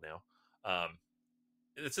 years old now.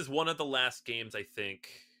 This is one of the last games, I think,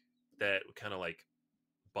 that kind of like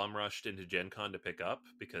bum rushed into Gen Con to pick up,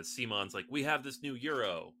 because Simon's like, we have this new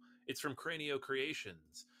Euro. It's from Cranio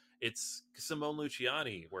Creations. It's Simone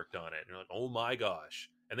Luciani worked on it. And you're like, oh my gosh.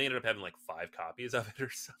 And they ended up having like 5 copies of it or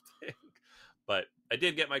something. But I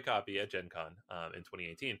did get my copy at Gen Con in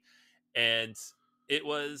 2018. And it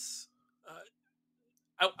was,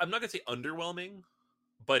 I'm not going to say underwhelming,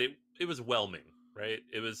 but it was whelming, right?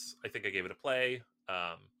 It was, I think I gave it a play.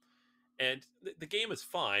 And the game is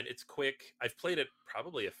fine. It's quick. I've played it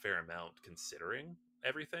probably a fair amount considering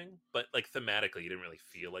everything, but like thematically, you didn't really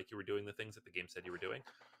feel like you were doing the things that the game said you were doing,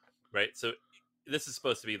 right? So this is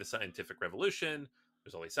supposed to be the scientific revolution.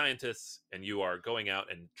 There's all these scientists, and you are going out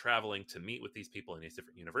and traveling to meet with these people in these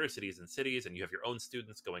different universities and cities, and you have your own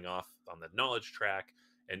students going off on the knowledge track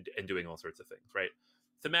and doing all sorts of things, right?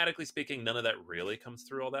 Thematically speaking, none of that really comes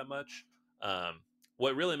through all that much.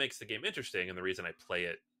 What really makes the game interesting, and the reason I play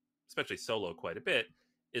it, especially solo, quite a bit,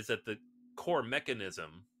 is that the core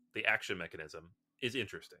mechanism, the action mechanism, is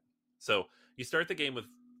interesting. So you start the game with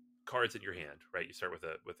cards in your hand, right? You start with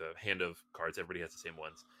a hand of cards. Everybody has the same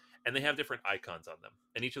ones, and they have different icons on them,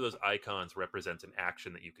 and each of those icons represents an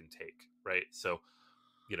action that you can take, right? So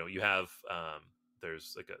you have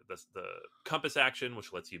there's like the compass action,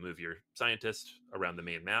 which lets you move your scientist around the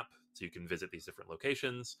main map, so you can visit these different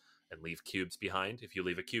locations and leave cubes behind. If you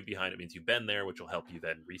leave a cube behind, it means you've been there, which will help you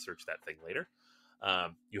then research that thing later.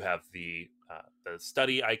 You have the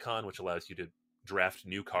study icon, which allows you to draft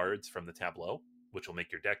new cards from the tableau, which will make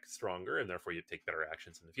your deck stronger, and therefore you take better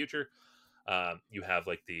actions in the future. You have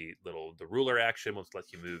like the ruler action, which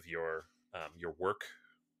lets you move your work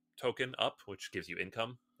token up, which gives you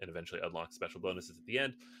income and eventually unlocks special bonuses at the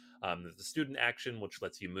end. There's the student action, which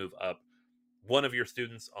lets you move up one of your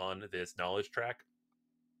students on this knowledge track.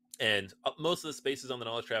 And most of the spaces on the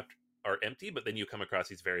knowledge track are empty, but then you come across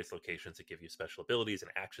these various locations that give you special abilities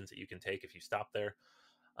and actions that you can take if you stop there.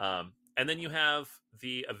 And then you have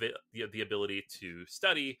the ability to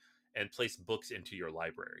study and place books into your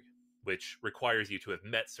library, which requires you to have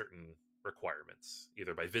met certain requirements,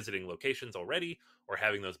 either by visiting locations already or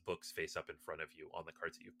having those books face up in front of you on the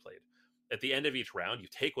cards that you've played. At the end of each round, you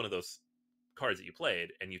take one of those cards that you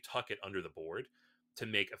played and you tuck it under the board to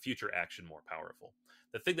make a future action more powerful.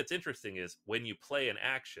 The thing that's interesting is when you play an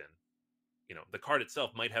action, the card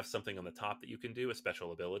itself might have something on the top that you can do, a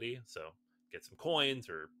special ability. So get some coins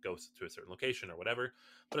or go to a certain location or whatever.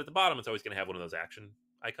 But at the bottom, it's always going to have one of those action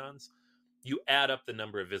icons. You add up the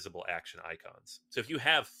number of visible action icons. So if you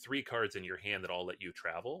have 3 cards in your hand that all let you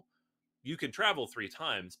travel, you can travel 3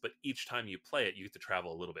 times, but each time you play it, you get to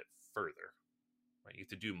travel a little bit further. Right? You get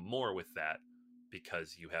to do more with that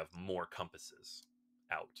because you have more compasses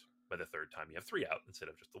out. By the 3rd time, you have 3 out instead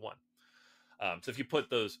of just the 1. So if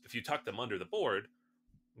you tuck them under the board,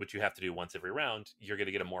 which you have to do once every round, you're going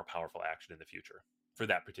to get a more powerful action in the future for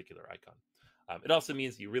that particular icon. It also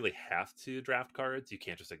means you really have to draft cards. You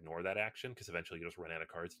can't just ignore that action because eventually you just run out of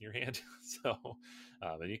cards in your hand.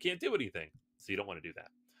 And you can't do anything. So you don't want to do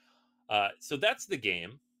that. So that's the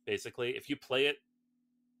game, basically. If you play it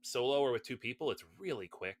solo or with 2 people, it's really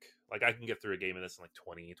quick. Like I can get through a game of this in like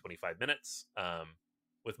 20, 25 minutes.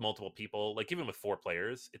 With multiple people, like even with 4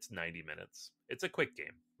 players, it's 90 minutes. It's a quick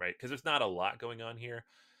game, right? Because there's not a lot going on here.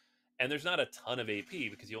 And there's not a ton of AP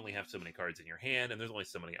because you only have so many cards in your hand and there's only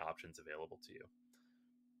so many options available to you.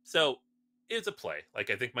 So it's a play. Like,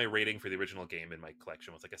 I think my rating for the original game in my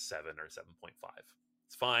collection was like a 7 or 7.5.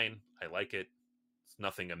 It's fine. I like it. It's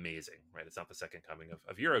nothing amazing, right? It's not the second coming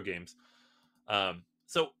of Euro games.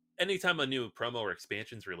 So anytime a new promo or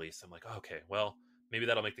expansion's released, I'm like, oh, okay, well, maybe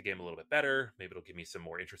that'll make the game a little bit better. Maybe it'll give me some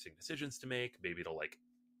more interesting decisions to make. Maybe it'll like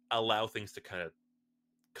allow things to kind of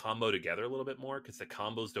combo together a little bit more, because the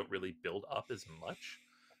combos don't really build up as much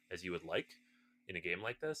as you would like in a game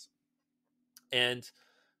like this. And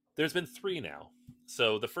there's been 3 now.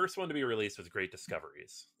 So the first one to be released was Great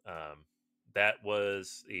Discoveries. That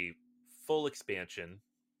was a full expansion.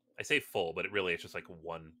 I say full, but it really it's just like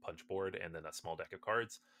one punch board and then a small deck of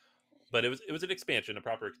cards. But it was an expansion, a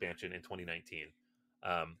proper expansion in 2019,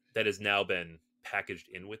 that has now been packaged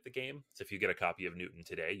in with the game. So if you get a copy of Newton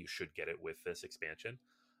today, you should get it with this expansion.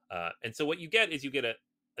 And so what you get is you get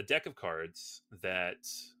a deck of cards that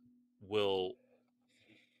will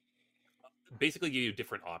basically give you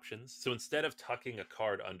different options. So instead of tucking a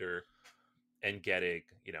card under and getting,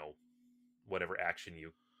 whatever action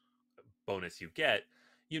you bonus you get,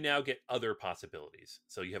 you now get other possibilities.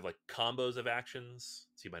 So you have like combos of actions.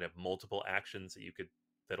 So you might have multiple actions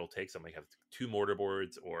that'll take. So I might have 2 mortar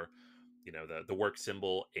boards, or the work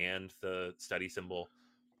symbol and the study symbol.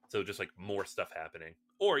 So just like more stuff happening.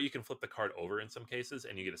 Or you can flip the card over in some cases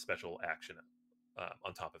and you get a special action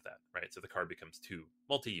on top of that, right? So the card becomes 2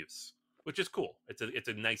 multi-use, which is cool. It's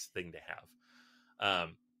a nice thing to have.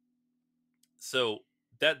 So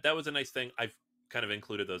that was a nice thing. I've kind of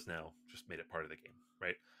included those now, just made it part of the game,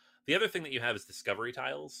 right? The other thing that you have is discovery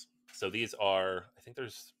tiles. So these are, I think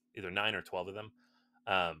there's either 9 or 12 of them.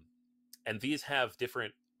 And these have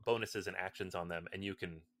different bonuses and actions on them, and you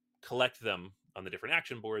can collect them on the different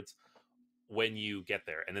action boards when you get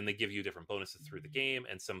there. And then they give you different bonuses through the game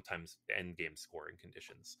and sometimes end game scoring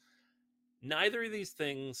conditions. Neither of these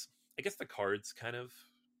things, I guess the cards kind of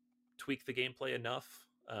tweak the gameplay enough,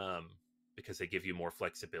 because they give you more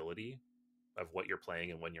flexibility of what you're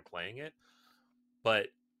playing and when you're playing it. But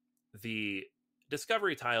the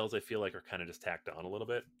discovery tiles, I feel like, are kind of just tacked on a little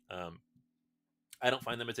bit. I don't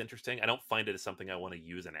find them as interesting. I don't find it as something I want to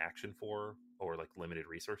use an action for, or like limited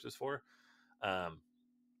resources for.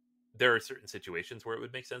 There are certain situations where it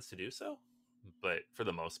would make sense to do so, but for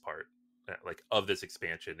the most part, like of this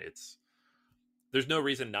expansion, there's no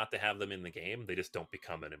reason not to have them in the game. They just don't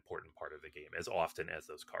become an important part of the game as often as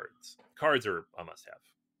those cards. Cards are a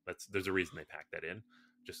must-have. There's a reason they pack that in,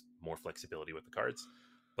 just more flexibility with the cards.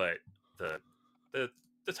 But the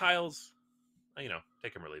tiles,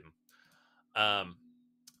 take them or leave them.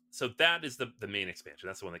 So that is the main expansion.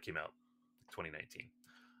 That's the one that came out 2019.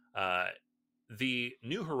 The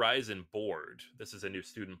New Horizon board, this is a new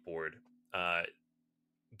student board,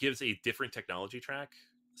 gives a different technology track.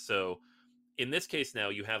 So in this case now,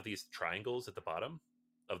 you have these triangles at the bottom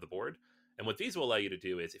of the board. And what these will allow you to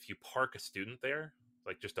do is if you park a student there,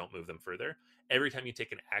 like just don't move them further, every time you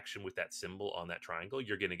take an action with that symbol on that triangle,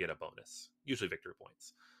 you're going to get a bonus, usually victory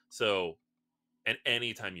points. So, and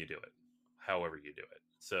anytime you do it, however you do it.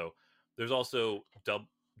 So there's also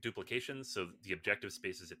duplications. So the objective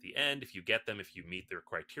spaces at the end, if you get them, if you meet their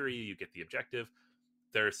criteria, you get the objective.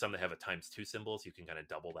 There are some that have a ×2 symbol, so you can kind of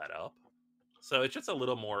double that up. So it's just a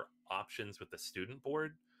little more options with the student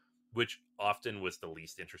board, which often was the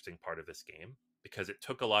least interesting part of this game, because it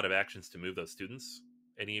took a lot of actions to move those students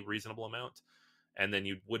any reasonable amount. And then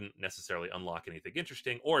you wouldn't necessarily unlock anything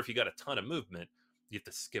interesting. Or if you got a ton of movement, you have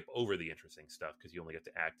to skip over the interesting stuff because you only get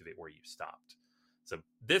to activate where you stopped. So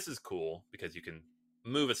this is cool because you can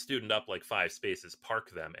move a student up like 5 spaces,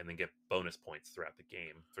 park them, and then get bonus points throughout the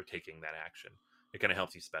game for taking that action. It kind of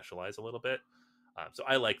helps you specialize a little bit. So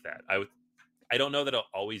I like that. I don't know that I'll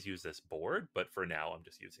always use this board, but for now, I'm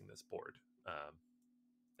just using this board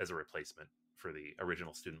as a replacement for the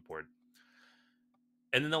original student board.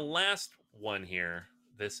 And then the last one here,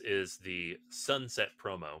 this is the Sunset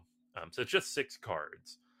promo. So it's just 6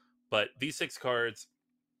 cards, but these 6 cards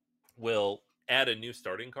will add a new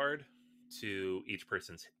starting card to each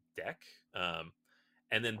person's deck.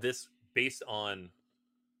 And then this, based on,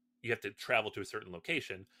 you have to travel to a certain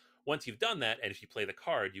location. Once you've done that, and if you play the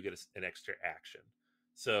card, you get an extra action.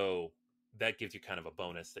 So that gives you kind of a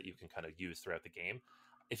bonus that you can kind of use throughout the game.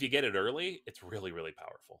 If you get it early, it's really, really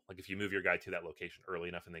powerful. Like if you move your guy to that location early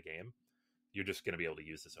enough in the game, you're just going to be able to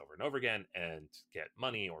use this over and over again and get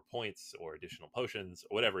money or points or additional potions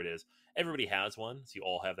or whatever it is. Everybody has one, so you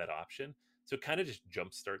all have that option. So it kind of just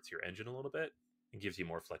jump starts your engine a little bit and gives you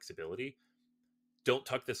more flexibility. Don't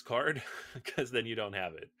tuck this card because then you don't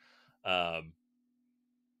have it.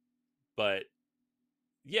 But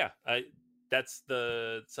yeah, that's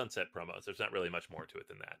the Sunset promo. So there's not really much more to it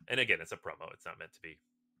than that. And again, it's a promo. It's not meant to be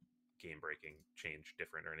game breaking change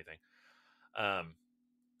different or anything.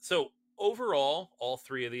 So overall, all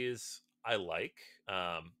three of these I like.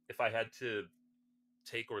 If I had to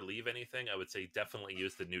take or leave anything, I would say definitely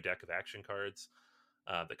use the new deck of action cards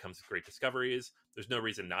that comes with Great Discoveries. There's no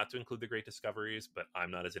reason not to include the Great Discoveries, but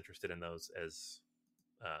I'm not as interested in those as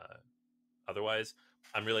otherwise.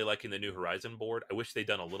 I'm really liking the New Horizon board. I wish they'd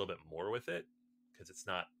done a little bit more with it because it's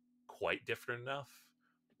not quite different enough.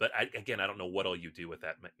 But again, I don't know what all you do with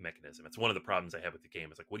that mechanism. It's one of the problems I have with the game.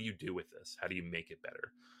 It's like, what do you do with this? How do you make it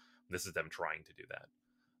better? And this is them trying to do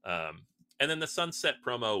that. And then the Sunset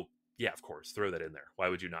promo, yeah, of course, throw that in there. Why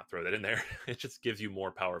would you not throw that in there? It just gives you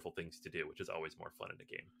more powerful things to do, which is always more fun in a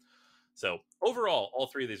game. So overall, all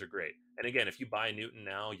three of these are great. And again, if you buy Newton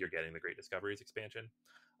now, you're getting the Great Discoveries expansion.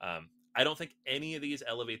 I don't think any of these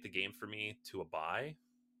elevate the game for me to a buy,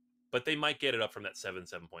 but they might get it up from that 7.5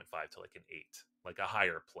 to like an 8, like a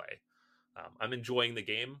higher play. I'm enjoying the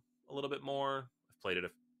game a little bit more. I've played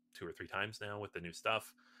it 2 or 3 times now with the new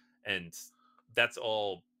stuff, and that's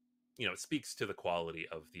all, it speaks to the quality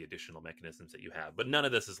of the additional mechanisms that you have. But none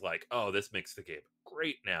of this is like, oh, this makes the game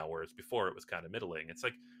great now, whereas before it was kind of middling. It's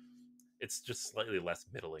like, it's just slightly less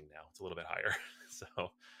middling now. It's a little bit higher.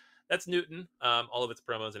 So that's Newton. All of its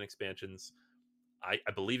promos and expansions. I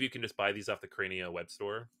believe you can just buy these off the Crania web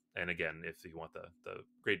store. And again, if you want the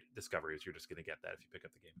Great Discoveries, you're just going to get that if you pick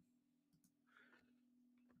up the game.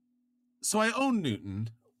 So I own Newton.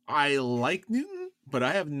 I like Newton, but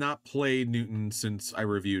I have not played Newton since I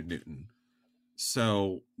reviewed Newton.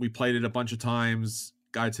 So we played it a bunch of times,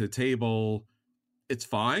 got to the table. It's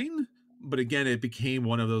fine. But again, it became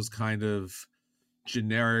one of those kind of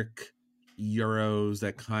generic Euros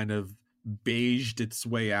that kind of beiged its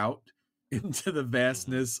way out into the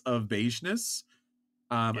vastness of beigeness.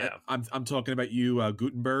 I'm talking about you,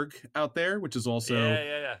 Gutenberg out there, which is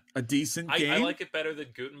also a decent game. I like it better than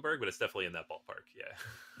Gutenberg, but it's definitely in that ballpark.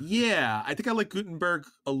 Yeah, I think I like Gutenberg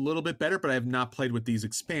a little bit better, but I have not played with these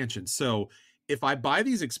expansions. So if I buy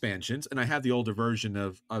these expansions and I have the older version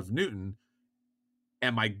of Newton,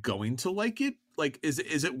 am I going to like it? Like, is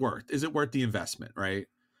it worth the investment, right?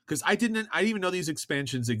 Because I didn't even know these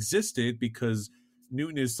expansions existed because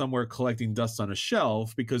Newton is somewhere collecting dust on a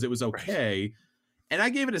shelf because it was okay. Right. And I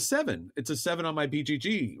gave it a 7. It's a 7 on my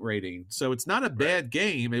BGG rating. So it's not a bad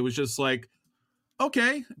game. It was just like,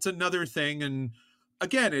 okay, it's another thing. And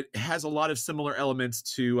again, it has a lot of similar elements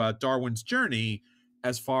to Darwin's Journey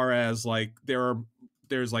as far as like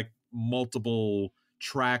there's like multiple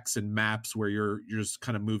tracks and maps where you're just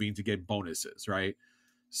kind of moving to get bonuses, right?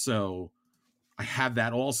 So I have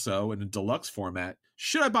that also in a deluxe format.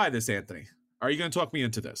 Should I buy this, Anthony? Are you going to talk me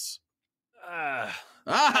into this? I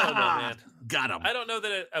don't know, man. Got him. I don't know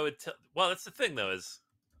that I would tell. Well, that's the thing, though, is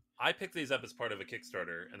I picked these up as part of a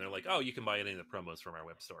Kickstarter, and they're like, oh, you can buy any of the promos from our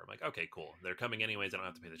web store. I'm like, okay, cool. They're coming anyways. I don't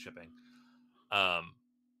have to pay the shipping.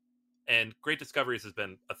 And Great Discoveries has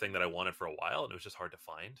been a thing that I wanted for a while, and it was just hard to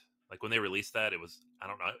find. Like, when they released that, I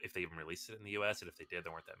don't know if they even released it in the US, and if they did,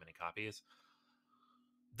 there weren't that many copies.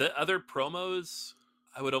 The other promos,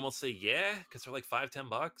 I would almost say, yeah, because they're like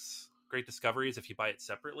 $5-10. Great Discoveries, if you buy it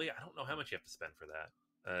separately, I don't know how much you have to spend for that.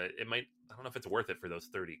 It might, I don't know if it's worth it for those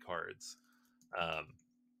 30 cards.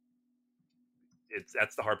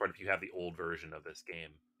 That's the hard part. If you have the old version of this game,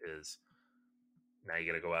 is now you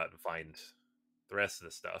got to go out and find the rest of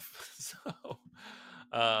the stuff. So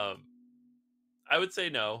I would say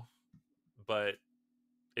no, but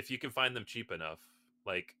if you can find them cheap enough,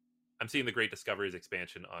 like I'm seeing the Great Discoveries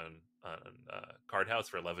expansion on Card House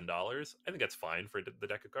for $11. I think that's fine for the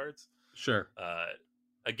deck of cards. Sure.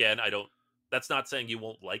 Again, that's not saying you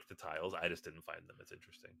won't like the tiles. I just didn't find them as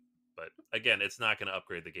interesting. But again, it's not going to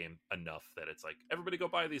upgrade the game enough that it's like, everybody go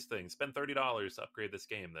buy these things, spend $30 to upgrade this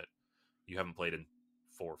game that you haven't played in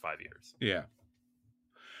 4 or 5 years. Yeah.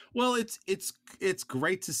 Well, it's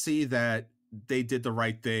great to see that they did the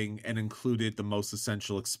right thing and included the most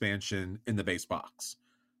essential expansion in the base box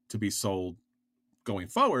to be sold going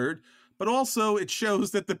forward. But also it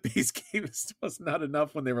shows that the base game was not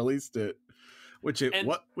enough when they released it, which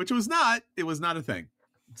was not. It was not a thing.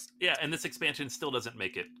 Yeah, and this expansion still doesn't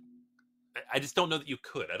make it. I just don't know that you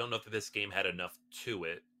could. I don't know if this game had enough to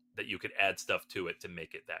it that you could add stuff to it to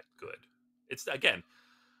make it that good. It's, again,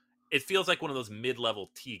 it feels like one of those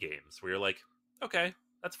mid-level T games where you're like, okay,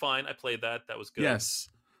 that's fine. I played that. That was good. Yes.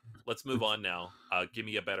 Let's move on now. Give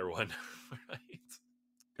me a better one. Right.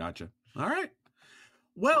 Gotcha. All right.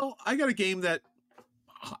 Well, I got a game that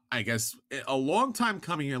I guess a long time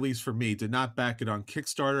coming, at least for me, did not back it on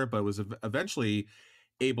Kickstarter, but was eventually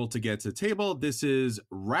able to get to the table. This is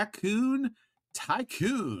Raccoon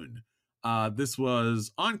Tycoon. This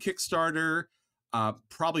was on Kickstarter.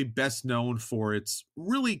 probably best known for its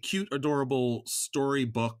really cute, adorable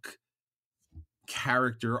storybook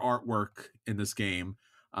character artwork in this game.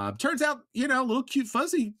 Turns out, little cute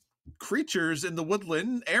fuzzy creatures in the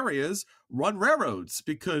woodland areas run railroads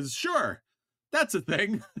because sure, that's a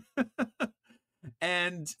thing.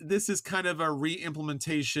 And this is kind of a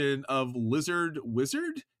re-implementation of Lizard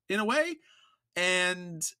Wizard in a way.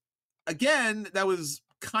 And again, that was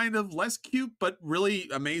kind of less cute, but really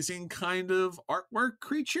amazing kind of artwork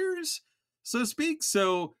creatures, so to speak.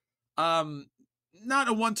 So, not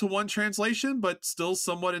a one-to-one translation, but still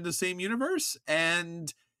somewhat in the same universe.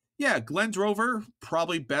 And yeah, Glenn Drover,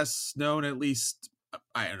 probably best known, at least,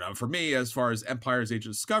 I don't know, for me, as far as Empire's Age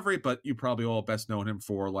of Discovery, but you probably all best known him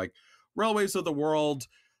for like Railways of the World.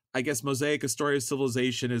 I guess Mosaic: A Story of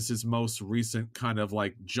Civilization is his most recent kind of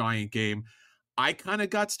like giant game. I kind of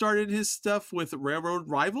got started in his stuff with Railroad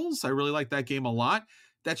Rivals. I really like that game a lot.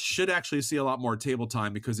 That should actually see a lot more table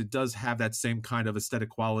time because it does have that same kind of aesthetic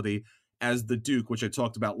quality as the Duke, which I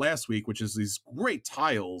talked about last week, which is these great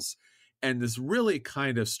tiles and this really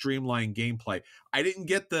kind of streamlined gameplay. I didn't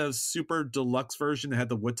get the super deluxe version that had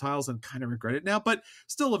the wood tiles and kind of regret it now, but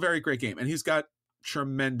still a very great game. And he's got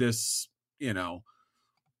tremendous,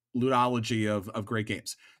 ludology of great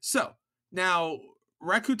games. So now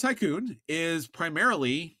Raccoon Tycoon is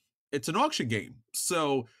primarily, it's an auction game.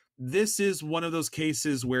 So this is one of those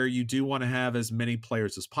cases where you do want to have as many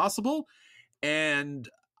players as possible. And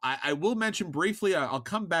I will mention briefly, I'll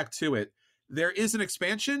come back to it. There is an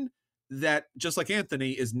expansion that, just like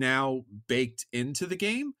Anthony, is now baked into the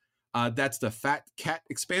game. That's the Fat Cat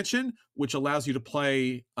expansion, which allows you to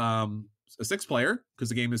play a 6-player because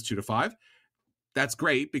the game is 2 to 5. That's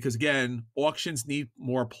great because, again, auctions need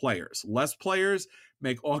more players. Less players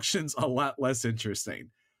make auctions a lot less interesting.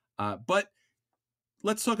 But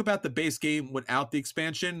let's talk about the base game without the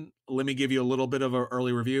expansion. Let me give you a little bit of an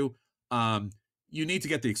early review. You need to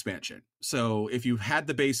get the expansion. So if you've had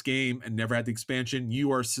the base game and never had the expansion,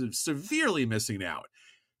 you are severely missing out.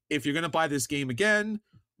 If you're going to buy this game again,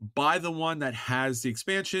 buy the one that has the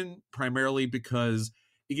expansion, primarily because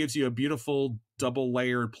it gives you a beautiful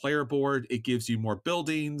double-layered player board. It gives you more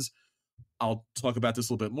buildings. I'll talk about this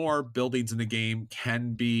a little bit more. Buildings in the game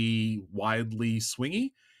can be widely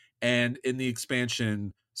swingy. And in the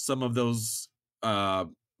expansion, some of those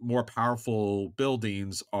more powerful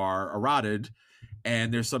buildings are eroded.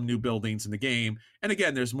 And there's some new buildings in the game. And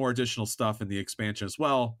again, there's more additional stuff in the expansion as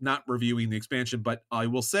well. Not reviewing the expansion, but I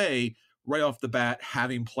will say right off the bat,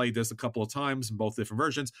 having played this a couple of times in both different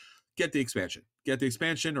versions, get the expansion. Get the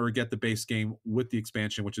expansion or get the base game with the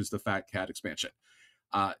expansion, which is the Fat Cat expansion.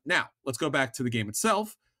 Now, let's go back to the game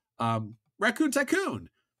itself. Raccoon Tycoon.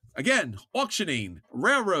 Again, auctioning,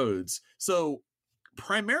 railroads. So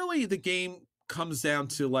primarily the game comes down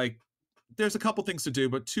to like, there's a couple things to do,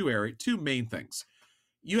 but two main things.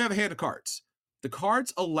 You have a hand of cards. The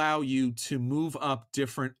cards allow you to move up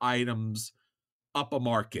different items up a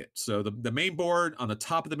market. So the main board, on the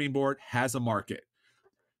top of the main board, has a market.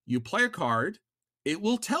 You play a card, it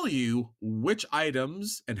will tell you which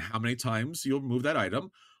items and how many times you'll move that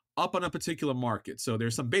item up on a particular market. So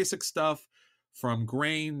there's some basic stuff from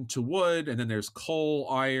grain to wood, and then there's coal,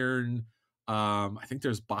 iron, I think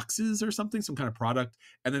there's boxes or something, some kind of product,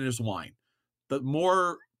 and then there's wine. The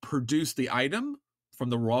more produced the item from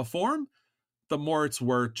the raw form, the more it's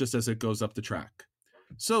worth just as it goes up the track.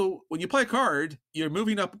 So when you play a card, you're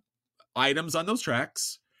moving up items on those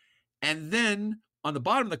tracks, and then on the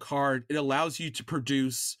bottom of the card, it allows you to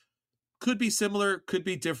produce, could be similar, could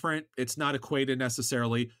be different, it's not equated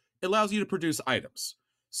necessarily. It allows you to produce items.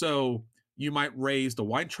 So you might raise the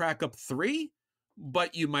wine track up 3,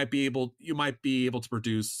 but you might be able to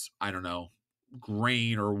produce, I don't know,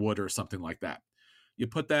 grain or wood or something like that. You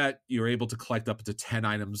put that, you're able to collect up to 10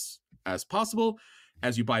 items as possible.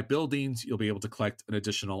 As you buy buildings, you'll be able to collect an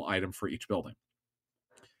additional item for each building.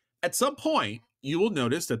 At some point, you will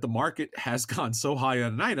notice that the market has gone so high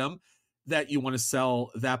on an item that you want to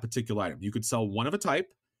sell that particular item. You could sell one of a type,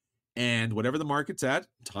 and whatever the market's at,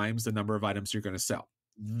 times the number of items you're going to sell.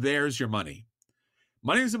 There's your money.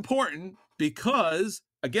 Money is important because,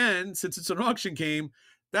 again, since it's an auction game,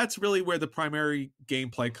 that's really where the primary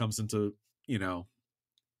gameplay comes into,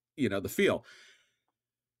 the feel.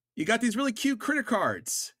 You got these really cute critter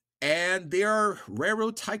cards, and they are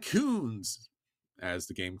railroad tycoons, as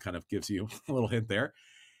the game kind of gives you a little hint there.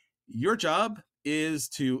 Your job is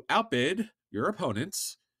to outbid your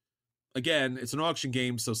opponents. Again, it's an auction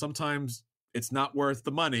game, so sometimes it's not worth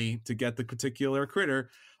the money to get the particular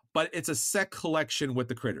critter, but it's a set collection with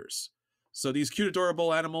the critters. So these cute,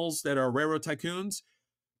 adorable animals that are railroad tycoons,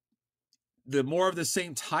 the more of the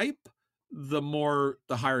same type, the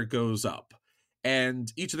higher it goes up.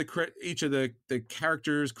 And each of the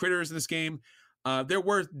characters, critters in this game, they're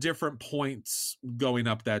worth different points going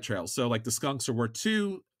up that trail. So like the skunks are worth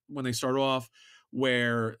 2 when they start off,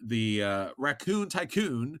 where the raccoon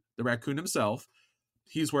tycoon, the raccoon himself,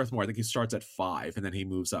 he's worth more. I think he starts at 5 and then he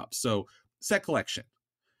moves up. So set collection.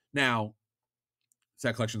 Now,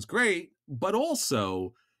 set collection's great, but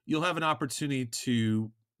also you'll have an opportunity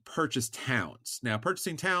to purchase towns. Now,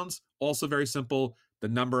 purchasing towns, also very simple. The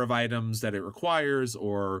number of items that it requires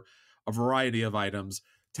or a variety of items.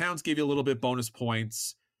 Towns give you a little bit bonus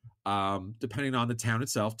points, depending on the town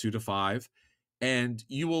itself, 2 to 5. And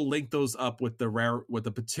you will link those up with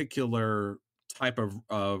the particular type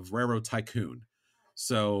of railroad tycoon.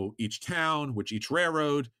 So each town, which each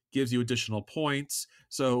railroad gives you additional points.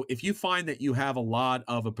 So if you find that you have a lot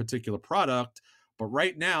of a particular product, but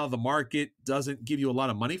right now the market doesn't give you a lot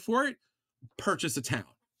of money for it, purchase a town.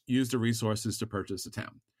 Use the resources to purchase a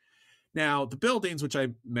town. Now, the buildings, which I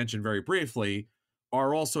mentioned very briefly,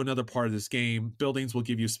 are also another part of this game. Buildings will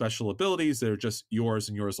give you special abilities that are just yours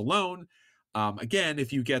and yours alone. Again,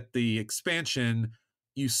 if you get the expansion,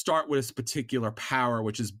 you start with this particular power,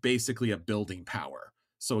 which is basically a building power.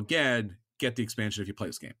 So again, get the expansion if you play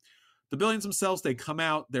this game. The buildings themselves, they come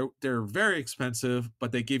out, they're very expensive,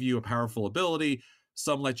 but they give you a powerful ability.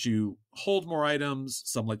 Some let you hold more items,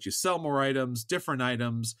 some let you sell more items, different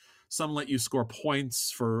items, some let you score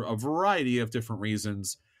points for a variety of different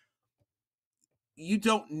reasons. You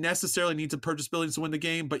don't necessarily need to purchase buildings to win the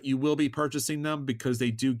game, but you will be purchasing them because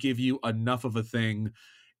they do give you enough of a thing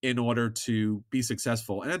in order to be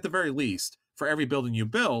successful. And at the very least, for every building you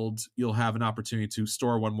build, you'll have an opportunity to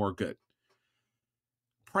store one more good.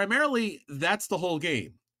 Primarily, that's the whole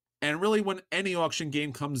game. And really, when any auction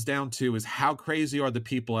game comes down to is how crazy are the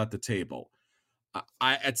people at the table.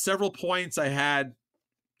 At several points, I had,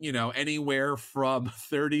 anywhere from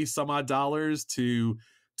 30 some odd dollars to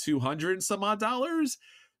 200 some odd dollars.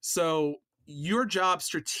 So your job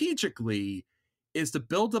strategically is to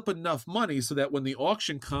build up enough money so that when the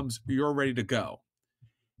auction comes, you're ready to go.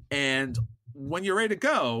 And when you're ready to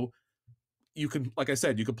go, you can, like I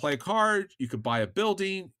said, you could play a card, you could buy a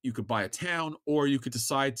building, you could buy a town, or you could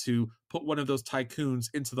decide to put one of those tycoons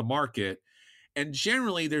into the market. And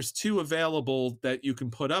generally, there's 2 available that you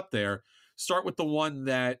can put up there. Start with the one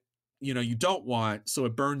that, you don't want, so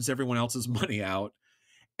it burns everyone else's money out,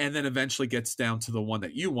 and then eventually gets down to the one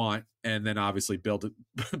that you want, and then obviously build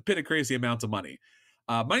a bit of crazy amounts of money.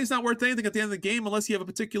 Money's not worth anything at the end of the game unless you have a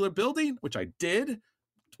particular building, which I did. It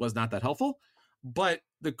was not that helpful. But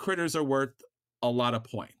the critters are worth a lot of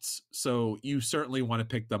points. So you certainly want to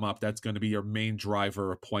pick them up. That's going to be your main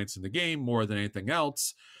driver of points in the game more than anything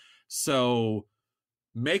else. So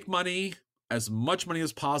make money, as much money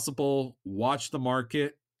as possible. Watch the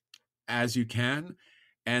market as you can.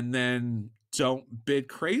 And then don't bid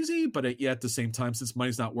crazy, but yet at the same time, since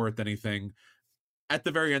money's not worth anything, at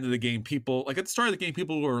the very end of the game, people, like at the start of the game,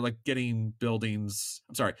 people were like getting tycoons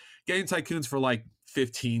for like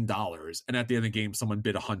 $15, and at the end of the game someone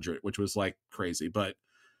bid 100, which was like crazy, but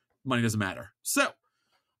money doesn't matter. So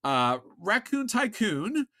Raccoon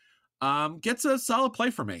Tycoon gets a solid play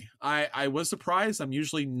for me. I was surprised. I'm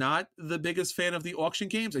usually not the biggest fan of the auction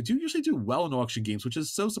games. I do usually do well in auction games, which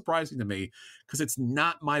is so surprising to me because it's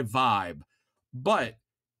not my vibe. But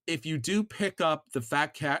if you do pick up the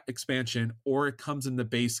Fat Cat expansion or it comes in the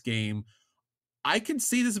base game, I can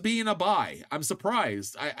see this being a buy. I'm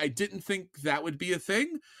surprised. I didn't think that would be a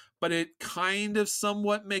thing, but it kind of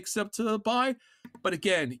somewhat makes up to a buy. But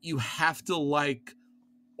again, you have to like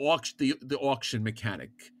the auction mechanic.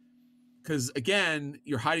 Because again,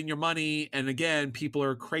 you're hiding your money, and again, people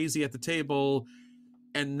are crazy at the table,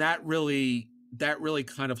 and that really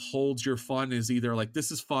kind of holds your fun is either like this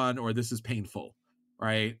is fun or this is painful,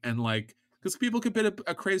 right? And like, because people could bid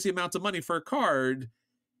a crazy amount of money for a card,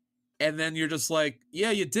 and then you're just like, yeah,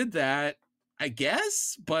 you did that, I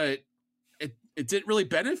guess, but it didn't really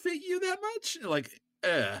benefit you that much. Like,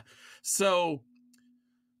 so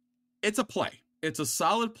it's a play. It's a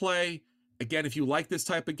solid play. Again, if you like this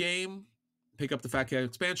type of game, pick up the Fat Cat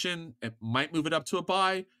expansion. It might move it up to a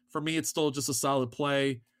buy. For me, it's still just a solid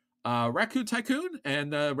play. Raccoon Tycoon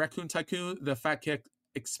and Raccoon Tycoon, the Fat Cat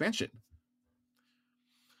expansion.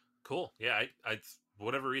 Cool. Yeah, I for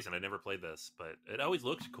whatever reason, I never played this, but it always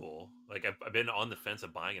looked cool. Like I've been on the fence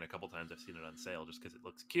of buying it a couple times. I've seen it on sale just because it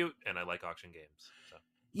looks cute, and I like auction games. So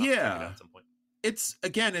I'll check it out at some point. It's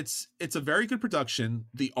a very good production.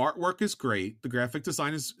 The artwork is great. The graphic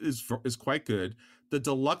design is quite good. The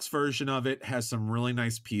deluxe version of it has some really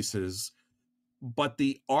nice pieces, but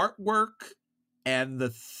the artwork and the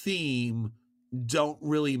theme don't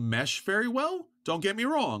really mesh very well. Don't get me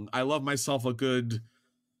wrong. I love myself a good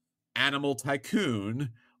animal tycoon,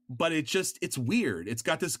 but it's weird. It's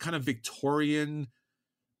got this kind of Victorian,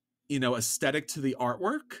 aesthetic to the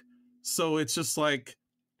artwork. So it's just like,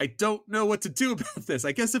 I don't know what to do about this.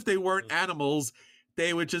 I guess if they weren't animals,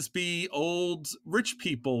 they would just be old rich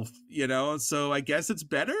people, so I guess it's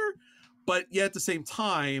better. But yet at the same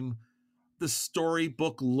time, the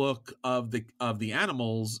storybook look of the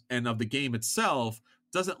animals and of the game itself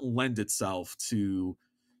doesn't lend itself to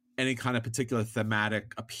any kind of particular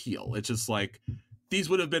thematic appeal. It's just like, these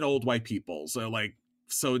would have been old white people.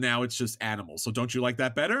 So now it's just animals. So don't you like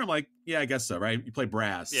that better? I'm like, yeah, I guess so, right? You play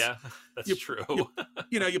brass. Yeah, that's true.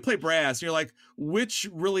 You play brass and you're like, which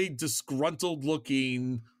really disgruntled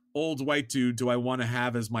looking old white dude do I want to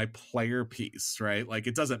have as my player piece, right? Like,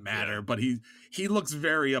 it doesn't matter, but he looks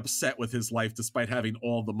very upset with his life despite having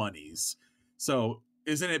all the monies. So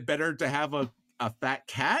isn't it better to have a fat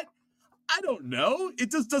cat? I don't know.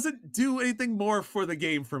 It just doesn't do anything more for the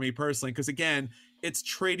game for me personally, because again, it's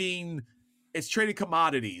trading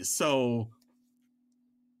commodities. So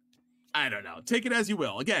I don't know. Take it as you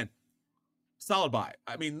will. Again, solid buy.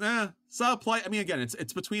 I mean, solid play. I mean, again,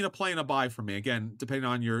 it's between a play and a buy for me. Again, depending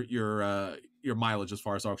on your mileage as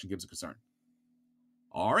far as auction games are concerned.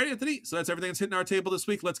 All right, Anthony. So that's everything that's hitting our table this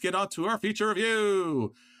week. Let's get on to our feature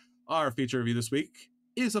review. Our feature review this week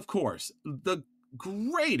is, of course, the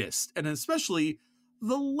greatest and especially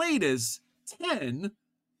the latest 10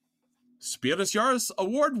 Spiel des Jahres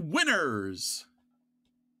award winners.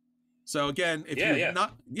 So again, if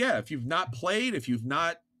you've not played, if you've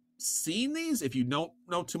not seen these, if you don't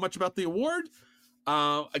know too much about the award,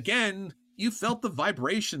 again, you felt the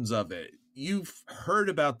vibrations of it. You've heard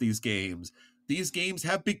about these games. These games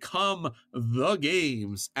have become the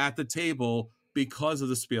games at the table because of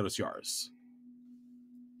the Spiel des Jahres.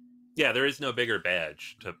 Yeah, there is no bigger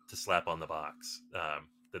badge to slap on the box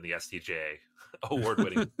than the STJ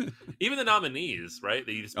award-winning. Even the nominees, right?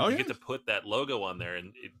 You get to put that logo on there,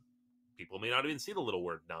 and people may not even see the little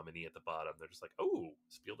word nominee at the bottom. They're just like, oh,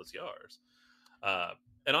 Spiel des Jahres.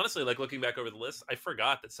 And honestly, like, looking back over the list, I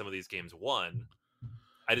forgot that some of these games won.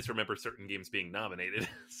 I just remember certain games being nominated.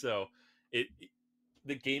 So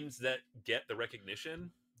the games that get the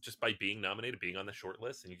recognition just by being nominated, being on the short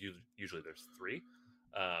list, and usually there's 3,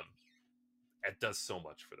 it does so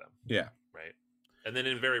much for them. Yeah. Right. And then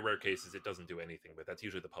in very rare cases, it doesn't do anything, but that's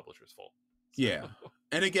usually the publisher's fault. So. Yeah.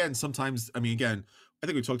 And again, sometimes, I mean, again, I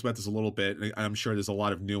think we talked about this a little bit, and I'm sure there's a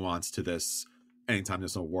lot of nuance to this. Anytime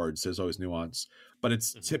there's awards, there's always nuance, but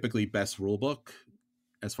it's typically best rulebook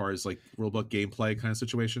as far as like rulebook gameplay kind of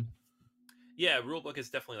situation. Yeah, rulebook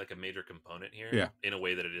is definitely like a major component here. Yeah. In a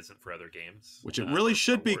way that it isn't for other games. Which it really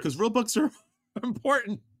should be, because rulebooks are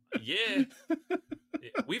important. Yeah.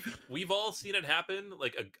 We've all seen it happen.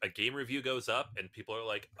 Like a game review goes up and people are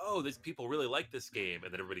like, oh, these people really like this game,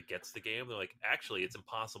 and then everybody gets the game. They're like, actually, it's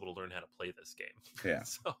impossible to learn how to play this game. Yeah.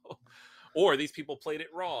 Or these people played it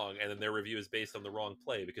wrong, and then their review is based on the wrong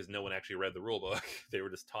play because no one actually read the rule book. They were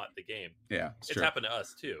just taught the game. Yeah, it's happened to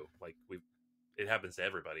us too. Like it happens to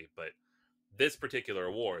everybody, but this particular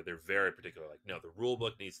award, they're very particular. Like, no, the rule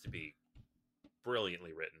book needs to be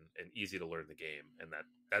brilliantly written and easy to learn the game, and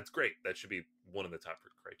that's great. That should be one of the top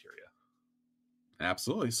criteria.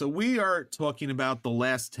 Absolutely. So we are talking about the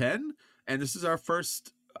last 10, and this is our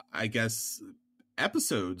first, I guess,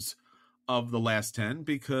 episodes of the last 10,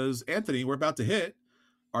 because Anthony, we're about to hit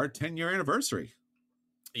our 10-year anniversary.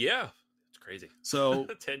 Yeah, it's crazy. So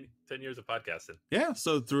 10 years of podcasting. Yeah,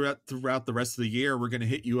 so throughout the rest of the year, we're going to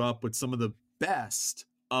hit you up with some of the best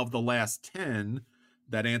of the last 10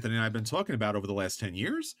 that Anthony and I have been talking about over the last 10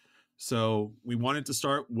 years. So we wanted to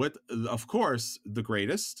start with, of course, the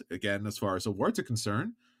greatest, again, as far as awards are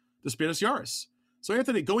concerned, the Spiel des Jahres. So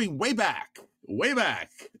Anthony, going way back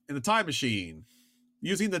in the time machine,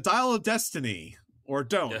 using the dial of destiny, or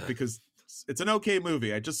don't, because it's an okay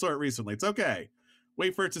movie. I just saw it recently. It's okay.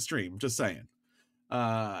 Wait for it to stream. Just saying.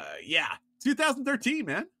 2013,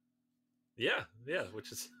 man. Yeah,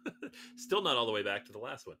 which is still not all the way back to the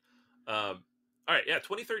last one. All right,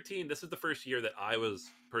 2013, this is the first year that I was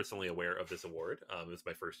personally aware of this award. It was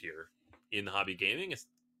my first year in hobby gaming. It's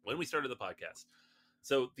when we started the podcast.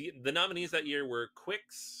 So the nominees that year were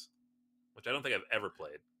Quicks, which I don't think I've ever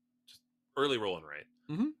played. Just early roll and write.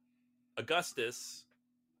 Mm-hmm. Augustus,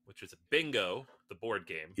 which is a bingo, the board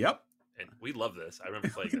game. Yep. And we love this. I remember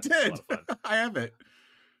playing it. Did. It was a lot of fun. I have it.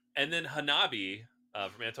 And then Hanabi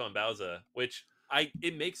from Antoine Bauza, which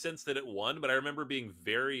it makes sense that it won, but I remember being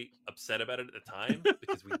very upset about it at the time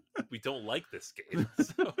because we don't like this game.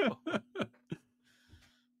 So.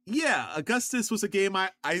 Yeah, Augustus was a game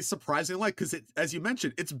I surprisingly like because it, as you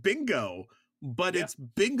mentioned, it's bingo, but Yeah. it's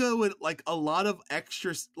bingo with like a lot of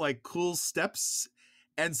extra like cool steps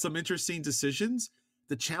and some interesting decisions.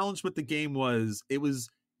 The challenge with the game was it was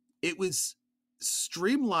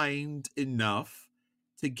streamlined enough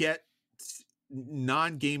to get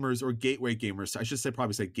non-gamers or gateway gamers, I should say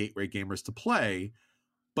probably say gateway gamers to play,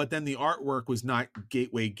 but then the artwork was not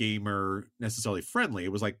gateway gamer necessarily friendly.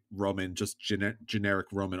 It was like Roman, just generic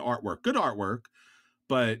Roman artwork, good artwork.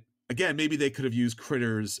 But again, maybe they could have used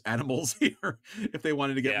critters, animals here if they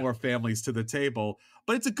wanted to get more families to the table.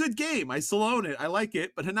 But it's a good game. I still own it. I like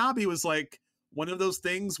it. But Hanabi was like one of those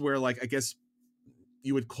things where, like, I guess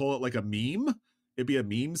you would call it like a meme. It'd be a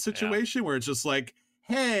meme situation where it's just like,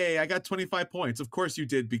 hey, I got 25 points. Of course you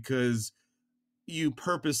did, because you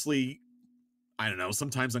purposely, I don't know,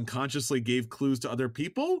 sometimes unconsciously gave clues to other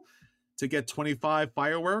people to get 25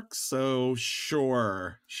 fireworks. So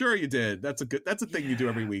sure you did. That's a thing you do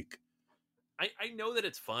every week. I know that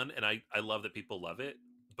it's fun, and I love that people love it,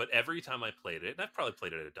 but every time I played it, and I've probably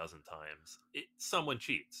played it a dozen times, someone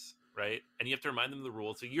cheats, right? And you have to remind them of the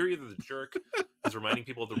rules. So you're either the jerk who's reminding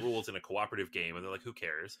people of the rules in a cooperative game, and they're like, who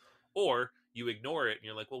cares? Or you ignore it, and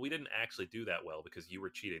you're like, well, we didn't actually do that well because you were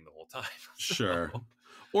cheating the whole time. Sure.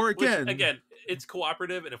 Or again, it's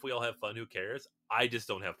cooperative, and if we all have fun, who cares? I just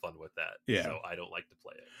don't have fun with that. Yeah. So I don't like to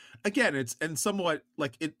play it. Again, it's and somewhat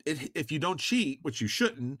like it if you don't cheat, which you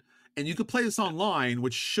shouldn't, and you could play this online,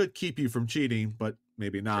 which should keep you from cheating, but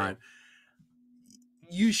maybe not.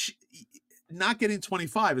 Sure. Not getting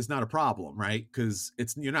 25 is not a problem, right? Because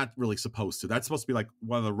you're not really supposed to. That's supposed to be like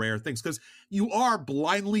one of the rare things, because you are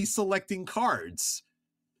blindly selecting cards.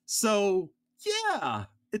 So yeah,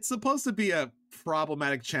 it's supposed to be a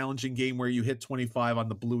problematic, challenging game where you hit 25 on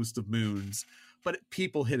the bluest of moons, but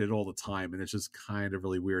people hit it all the time, and it's just kind of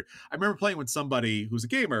really weird. I remember playing with somebody who's a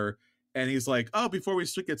gamer, and he's like, oh, before we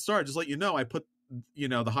get started, just let you know, I put,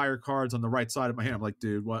 the higher cards on the right side of my hand. I'm like,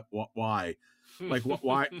 dude, what why? Like,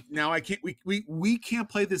 why? Now I can't, we can't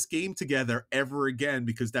play this game together ever again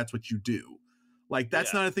because that's what you do. Like,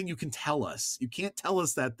 that's not a thing you can tell us. You can't tell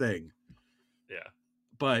us that thing. Yeah.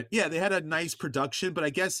 But yeah, they had a nice production, but I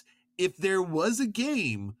guess if there was a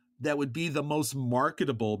game that would be the most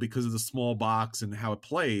marketable because of the small box and how it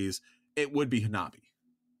plays, it would be Hanabi.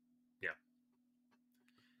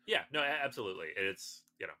 Yeah, no, absolutely. It's,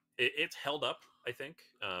 it's held up, I think.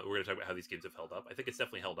 We're going to talk about how these games have held up. I think it's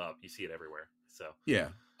definitely held up. You see it everywhere. So yeah,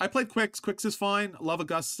 I played Quicks. Quicks is fine. Love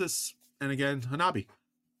Augustus. And again, Hanabi.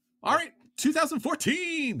 All right,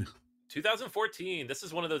 2014. 2014. This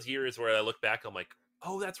is one of those years where I look back, I'm like,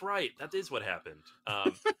 oh, that's right. That is what happened.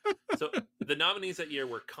 So the nominees that year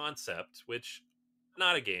were Concept, which,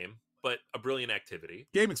 not a game, but a brilliant activity.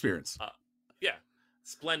 Game experience. Yeah.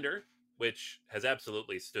 Splendor, which has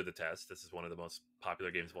absolutely stood the test. This is one of the most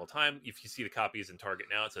popular games of all time. If you see the copies in Target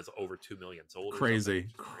now, it says over 2 million sold. Crazy.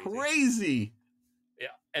 Yeah.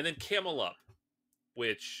 And then Camel Up,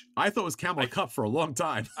 which I thought was Camel Cup for a long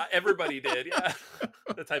time. Everybody did. Yeah.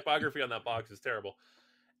 The typography on that box is terrible.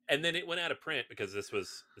 And then it went out of print because this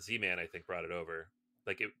was Z-Man, I think, brought it over.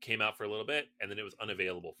 Like, it came out for a little bit, and then it was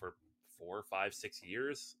unavailable for 4, 5, 6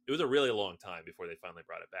 years. It was a really long time before they finally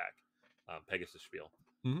brought it back. Pegasus Spiel.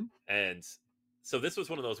 Mm-hmm. And so this was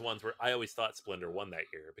one of those ones where I always thought Splendor won that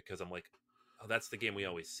year because I'm like, oh, that's the game we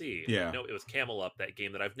always see. Yeah. No, it was Camel Up, that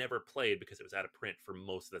game that I've never played because it was out of print for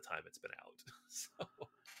most of the time it's been out. So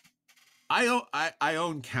I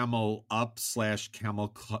own Camel Up /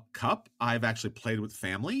 Camel Cup. I've actually played with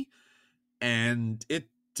family, and it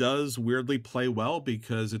does weirdly play well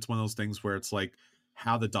because it's one of those things where it's like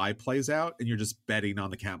how the die plays out, and you're just betting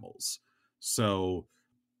on the camels. So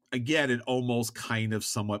again, it almost kind of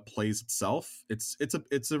somewhat plays itself.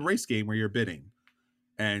 It's a race game where you're bidding,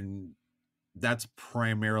 and that's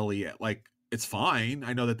primarily it. Like, it's fine.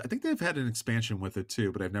 I think they've had an expansion with it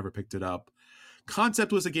too, but I've never picked it up.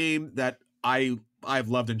 Concept was a game that I've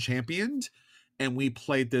loved and championed, and we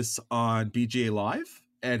played this on BGA Live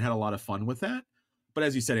and had a lot of fun with that. But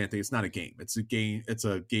as you said, Anthony, it's not a game. It's a game. It's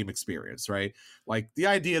a game experience, right? Like, the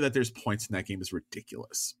idea that there's points in that game is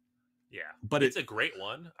ridiculous. Yeah, but it's a great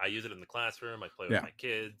one. I use it in the classroom. I play with my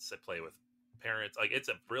kids. I play with parents. Like, it's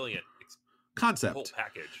a brilliant concept, whole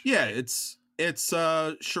package. Yeah, right? It's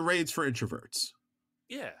charades for introverts.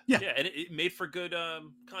 Yeah, and it made for good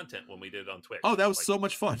content when we did it on Twitch. Oh, that was so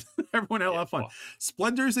much fun. Everyone had a lot of fun.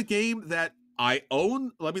 Splendor is a game that I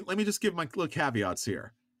own. Let me just give my little caveats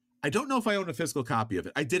here. I don't know if I own a physical copy of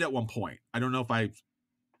it. I did at one point. I don't know if I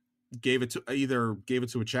gave it to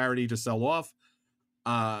a charity to sell off.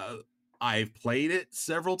 I've played it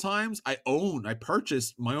several times. I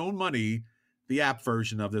purchased my own money the app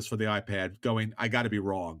version of this for the iPad going, I got to be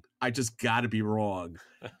wrong. I just got to be wrong.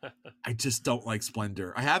 I just don't like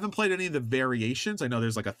Splendor. I haven't played any of the variations. I know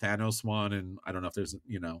there's like a Thanos one, and I don't know if there's,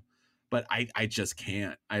 but I just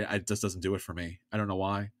can't. I just doesn't do it for me. I don't know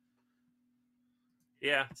why.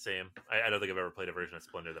 Yeah, same. I don't think I've ever played a version of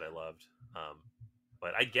Splendor that I loved.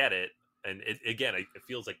 But I get it. And it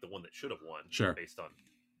feels like the one that should have won, sure, based on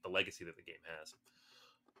the legacy that the game has.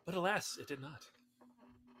 But alas, it did not.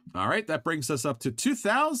 All right, that brings us up to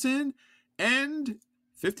 2015.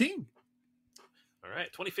 All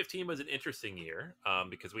right, 2015 was an interesting year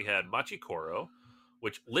because we had Machi Koro,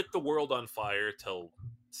 which lit the world on fire till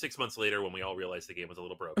 6 months later when we all realized the game was a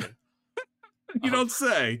little broken. You don't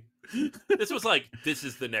say. This was like, this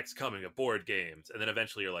is the next coming of board games. And then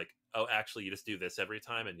eventually you're like, oh, actually, you just do this every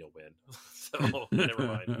time and you'll win. So, never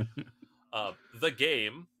mind. The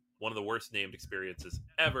game, one of the worst named experiences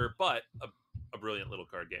ever, but a brilliant little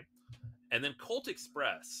card game. And then Colt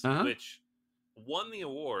Express, which won the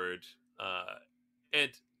award.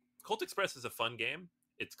 And Colt Express is a fun game.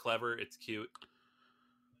 It's clever. It's cute.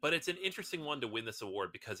 But it's an interesting one to win this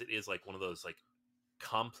award because it is like one of those like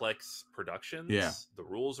complex productions. Yeah. The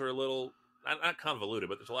rules are a little, not convoluted,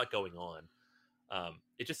 but there's a lot going on.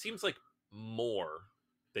 It just seems like more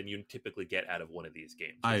than you typically get out of one of these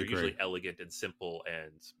games. I They're agree. Usually elegant and simple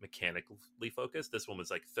and mechanically focused. This one was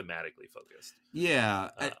like thematically focused.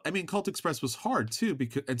 Yeah. I mean, Cult Express was hard too,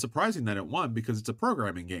 and surprising that it won because it's a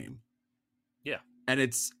programming game. Yeah. And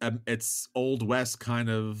it's Old West kind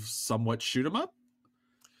of somewhat shoot 'em up.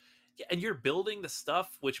 Yeah, and you're building the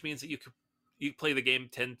stuff, which means that you play the game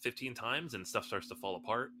 10, 15 times and stuff starts to fall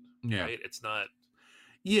apart. Yeah. Right? It's not...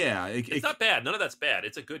 Yeah. It's not bad. None of that's bad.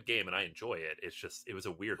 It's a good game and I enjoy it. It's just, it was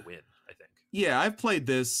a weird win, I think. Yeah, I've played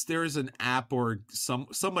this. There is an app or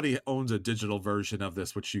somebody owns a digital version of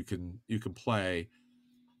this, which you can play.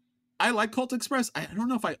 I like Cult Express. I don't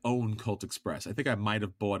know if I own Cult Express. I think I might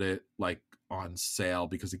have bought it like on sale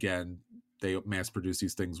because again, they mass produce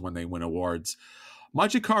these things when they win awards.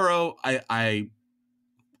 Machikaro, I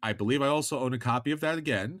believe I also own a copy of that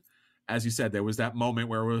again. As you said, there was that moment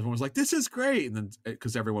where everyone was like, this is great. And then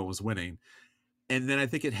because everyone was winning. And then I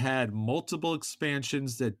think it had multiple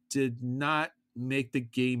expansions that did not make the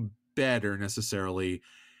game better necessarily.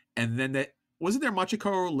 And then wasn't there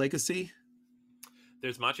Machikoro Legacy?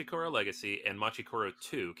 There's Machikoro Legacy and Machikoro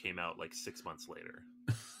 2 came out like 6 months later.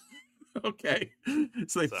 Okay.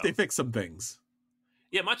 So they fixed some things.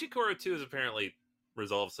 Yeah, Machikoro 2 has apparently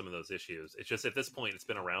resolved some of those issues. It's just at this point, it's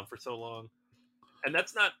been around for so long. And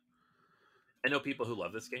that's not... I know people who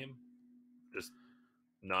love this game, just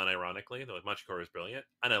non-ironically. They're like, Machikoro is brilliant.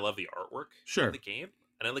 And I love the artwork of the game.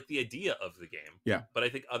 And I like the idea of the game. Yeah. But I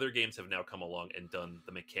think other games have now come along and done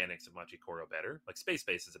the mechanics of Machikoro better. Like Space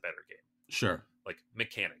Base is a better game. Sure. Like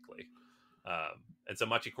mechanically. And so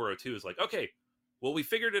Machikoro 2 is like, okay, well, we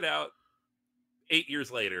figured it out 8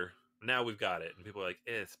 years later. Now we've got it. And people are like,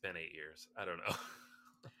 it's been 8 years. I don't know.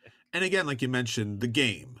 And again, like you mentioned, the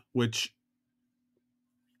game, which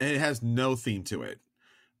it has no theme to it.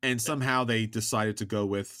 And somehow they decided to go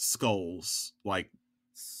with skulls. Like,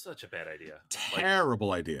 such a bad idea.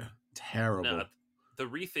 Terrible idea. Terrible. No, the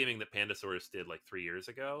retheming that Pandasaurus did like 3 years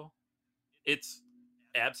ago, it's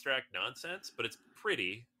abstract nonsense, but it's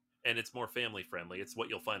pretty and it's more family friendly. It's what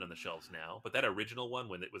you'll find on the shelves now. But that original one,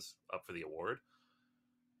 when it was up for the award,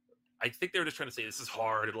 I think they were just trying to say this is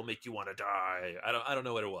hard. It'll make you want to die. I don't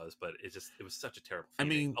know what it was, but it was such a terrible theming. I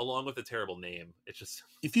mean, along with the terrible name, it's just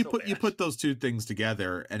if you put those two things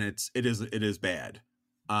together, and it is bad.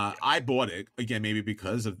 I bought it again, maybe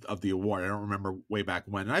because of the award. I don't remember way back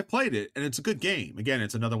when, and I played it, and it's a good game. Again,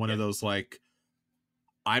 it's another one of those like,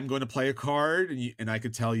 I'm going to play a card, and I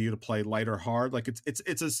could tell you to play light or hard. Like it's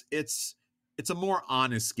a more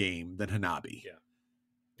honest game than Hanabi.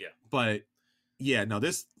 Yeah. But yeah, no,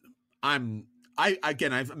 this. I've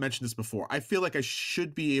mentioned this before. I feel like I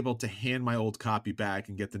should be able to hand my old copy back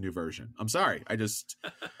and get the new version. I'm sorry.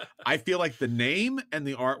 I feel like the name and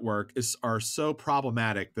the artwork are so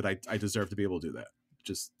problematic that I deserve to be able to do that.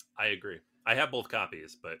 I agree. I have both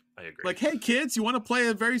copies, but I agree. Like, hey kids, you want to play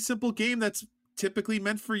a very simple game that's typically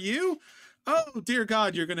meant for you? Oh dear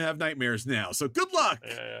God, you're going to have nightmares now. So good luck.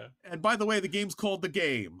 Yeah. And by the way, the game's called The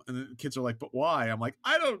Game. And the kids are like, but why? I'm like,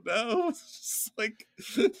 I don't know. It's like,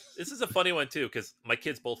 this is a funny one too, because my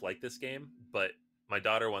kids both like this game, but my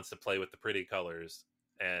daughter wants to play with the pretty colors,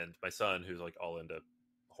 and my son, who's like all into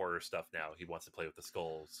horror stuff now, he wants to play with the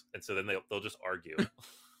skulls. And so then they'll just argue.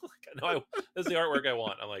 Like, no, this is the artwork I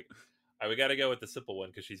want. I'm like, all right, we got to go with the simple one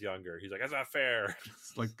because she's younger. He's like, that's not fair.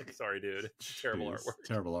 It's like, sorry, dude. Terrible artwork.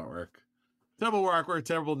 Terrible artwork. Terrible artwork,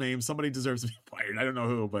 terrible name. Somebody deserves to be fired. I don't know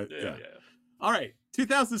who, but yeah. All right,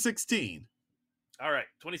 2016. All right,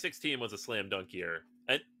 2016 was a slam dunk year.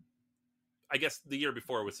 And I guess the year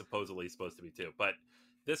before was supposedly supposed to be too, but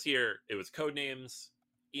this year it was Codenames,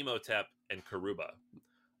 Emotep, and Karuba.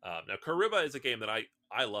 Now, Karuba is a game that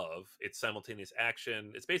I love. It's simultaneous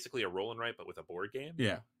action. It's basically a roll and write, but with a board game.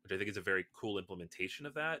 Yeah. Which I think is a very cool implementation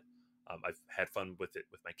of that. I've had fun with it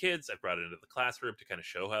with my kids. I've brought it into the classroom to kind of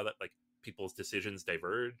show how that like people's decisions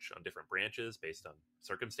diverge on different branches based on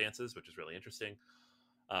circumstances, which is really interesting.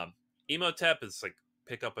 Emotep is like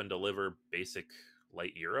pick up and deliver basic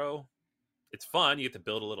light Euro. It's fun. You get to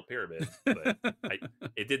build a little pyramid, but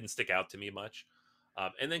it didn't stick out to me much.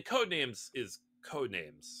 And then Codenames is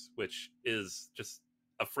Codenames, which is just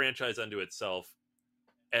a franchise unto itself,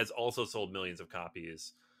 has also sold millions of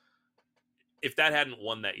copies. If that hadn't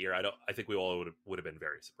won that year, I think we all would have been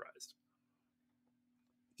very surprised.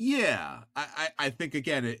 Yeah, I think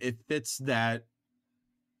again it fits that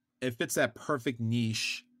perfect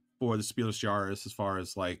niche for the Spiel des Jahres as far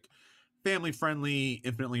as like family friendly,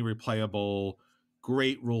 infinitely replayable,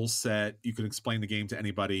 great rule set. You can explain the game to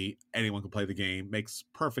anybody. Anyone can play the game. Makes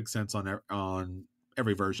perfect sense on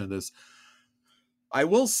every version of this. I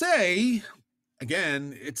will say,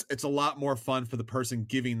 again, it's a lot more fun for the person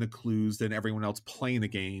giving the clues than everyone else playing the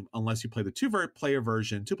game, unless you play the two-player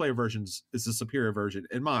version. Two-player versions is the superior version,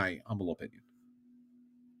 in my humble opinion.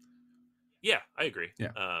 Yeah, I agree.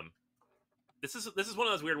 Yeah. This is one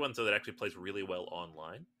of those weird ones though that actually plays really well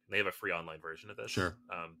online. They have a free online version of this. Sure.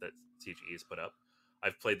 That CGE's put up.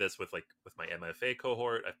 I've played this with my MFA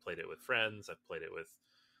cohort. I've played it with friends. I've played it with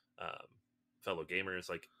fellow gamers.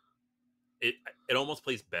 Like it almost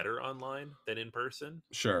plays better online than in person.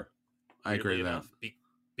 Sure, I agree with that.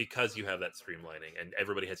 Because you have that streamlining and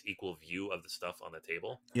everybody has equal view of the stuff on the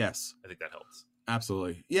table. Yes, I think that helps.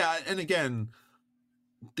 Absolutely. Yeah, and again,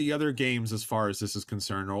 the other games as far as this is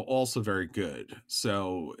concerned are also very good.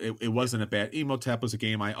 So it wasn't a bad. Emotep was a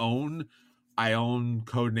game I own. I own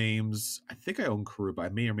Codenames. I think I own Karuba. I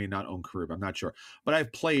may or may not own Karuba. I'm not sure. But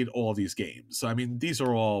I've played all these games. So, I mean, these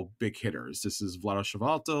are all big hitters. This is Vlado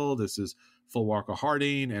Chvátil. This is Phil Walker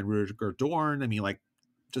Harding and Rudiger Dorn. I mean, like,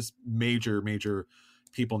 just major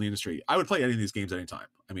people in the industry. I would play any of these games anytime.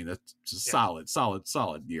 I mean, that's just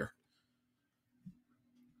solid year.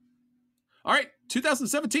 All right,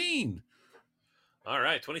 2017. All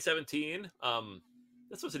right, 2017.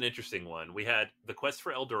 This was an interesting one. We had The Quest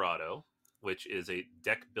for El Dorado, which is a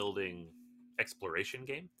deck building exploration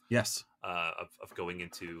game. Yes. Of going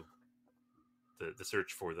into the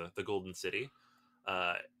search for the Golden City.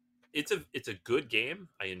 It's a good game.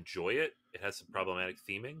 I enjoy it. It has some problematic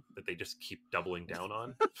theming that they just keep doubling down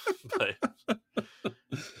on. But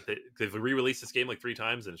they've re-released this game like 3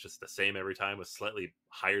 times, and it's just the same every time with slightly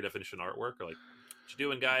higher definition artwork. Or like, what you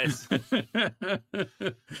doing, guys?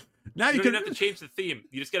 Now you don't have to change the theme.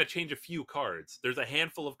 You just got to change a few cards. There's a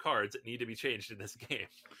handful of cards that need to be changed in this game.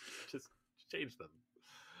 Just change them.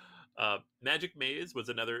 Magic Maze was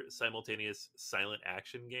another simultaneous silent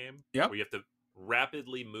action game. Yep. Where you have to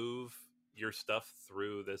rapidly move your stuff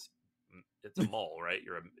through this. It's a mall, right?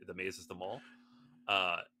 The maze is the mall.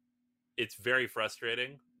 It's very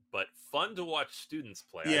frustrating, but fun to watch students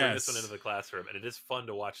play. Yes. I bring this one into the classroom, and it is fun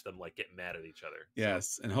to watch them like get mad at each other.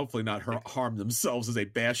 Yes, and hopefully not harm themselves as they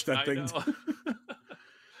bash that thing.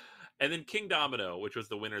 And then King Domino, which was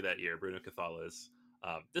the winner that year, Bruno Cathalas.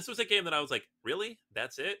 This was a game that I was like, really?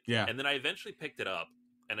 That's it? Yeah. And then I eventually picked it up,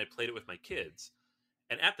 and I played it with my kids.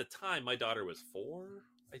 And at the time, my daughter was 4,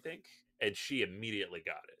 I think, and she immediately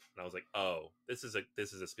got it. And I was like, oh, this is a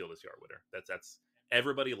Spiel des Jahres winner. That's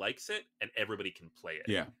everybody likes it, and everybody can play it.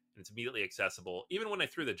 Yeah. And it's immediately accessible. Even when I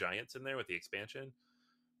threw the Giants in there with the expansion,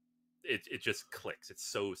 it just clicks. It's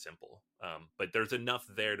so simple. But there's enough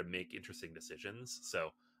there to make interesting decisions. So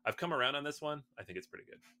I've come around on this one. I think it's pretty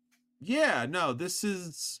good. Yeah, no, this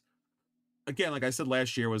is, again, like I said,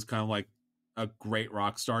 last year was kind of like a great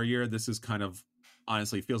Rockstar year. This is kind of,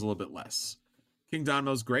 honestly, feels a little bit less. King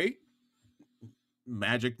Domino's great.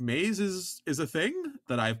 Magic Maze is a thing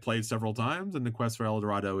that I've played several times, and The Quest for El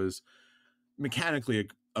Dorado is mechanically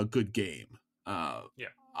a good game. Yeah.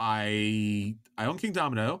 I own King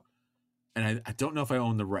Domino, and I don't know if I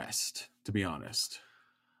own the rest, to be honest.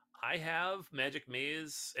 I have Magic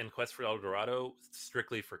Maze and Quest for El Dorado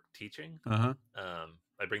strictly for teaching. Uh-huh.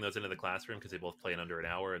 I bring those into the classroom because they both play in under an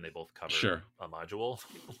hour, and they both cover Sure. a module,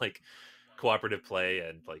 like cooperative play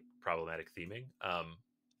and like problematic theming.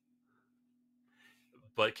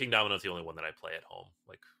 But King Domino is the only one that I play at home,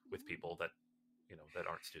 like with people that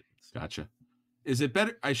aren't students. Gotcha. Is it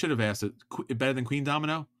better? I should have asked it. Better than Queen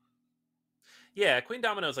Domino? Yeah, Queen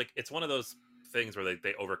Domino is like, it's one of those things where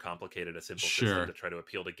they overcomplicated a simple Sure. system to try to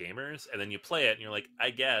appeal to gamers, and then you play it and you're like, I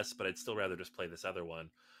guess, but I'd still rather just play this other one.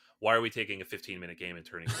 Why are we taking a 15-minute game and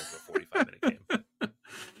turning it into a 45-minute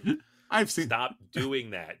game? Stop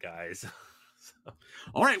doing that, guys.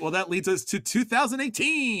 All right, well, that leads us to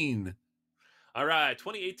 2018. All right,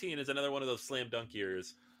 2018 is another one of those slam dunk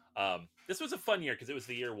years. This was a fun year because it was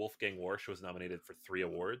the year Wolfgang Warsch was nominated for 3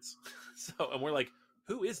 awards. And we're like,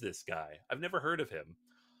 who is this guy? I've never heard of him.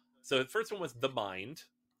 So the first one was The Mind,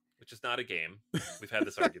 which is not a game. We've had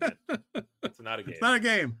this argument. It's not a game. It's not a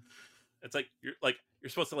game. It's like you're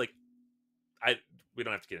supposed to we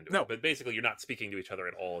don't have to get into it, but basically you're not speaking to each other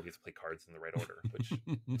at all. You have to play cards in the right order, which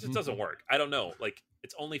just doesn't work. I don't know. Like,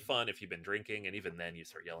 it's only fun if you've been drinking, and even then you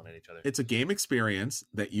start yelling at each other. It's a game experience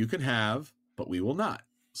that you can have, but we will not.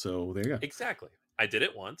 So there you go. Exactly. I did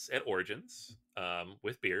it once at Origins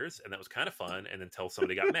with beers, and that was kind of fun. And until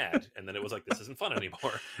somebody got mad, and then it was like, this isn't fun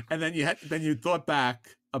anymore. And then you thought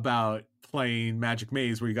back about playing Magic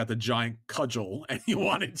Maze, where you got the giant cudgel, and you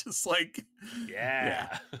wanted just like,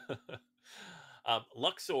 yeah.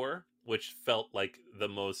 Luxor, which felt like the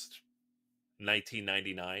most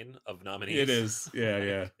 1999 of nominees. It is,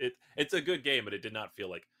 yeah. It's a good game, but it did not feel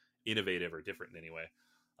like innovative or different in any way.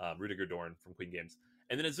 Rudiger Dorn from Queen Games.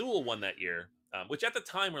 And then Azul won that year, which at the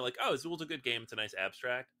time we're like, oh, Azul's a good game. It's a nice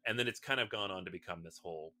abstract. And then it's kind of gone on to become this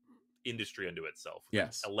whole industry unto itself.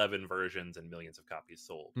 Yes. 11 versions and millions of copies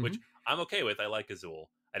sold, which I'm okay with. I like Azul.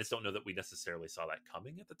 I just don't know that we necessarily saw that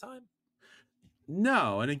coming at the time.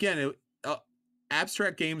 No. And again,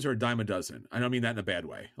 abstract games are a dime a dozen. I don't mean that in a bad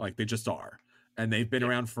way. Like, they just are. And they've been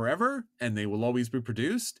around forever, and they will always be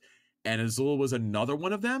produced. And Azul was another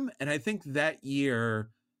one of them. And I think that year,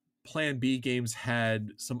 Plan B Games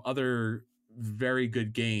had some other very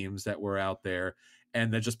good games that were out there.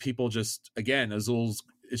 And that just people just, again, Azul's,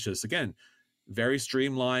 it's just, again, very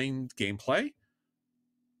streamlined gameplay.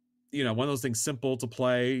 You know, one of those things, simple to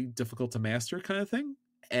play, difficult to master kind of thing.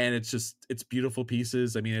 And it's beautiful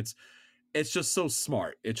pieces. I mean, it's just so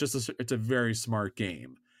smart. It's a very smart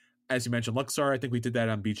game. As you mentioned, Luxor, I think we did that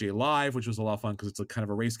on BGA Live, which was a lot of fun because it's a kind of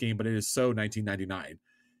a race game, but it is so 1999.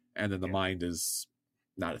 And then The Mind is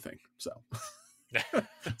not a thing. So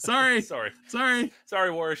sorry,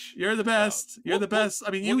 Warsch. You're the best. You're the best.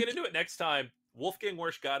 I mean, we'll get into it next time. Wolfgang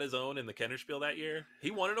Warsch got his own in the Kenner Spiel that year. He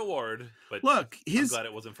won an award, but look, I'm glad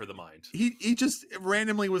it wasn't for The Mind. He just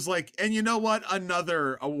randomly was like, and you know what?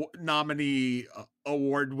 Another nominee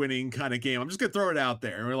award-winning kind of game. I'm just gonna throw it out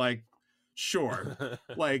there. And we're like, sure.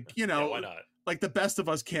 Like, you know, why not? Like, the best of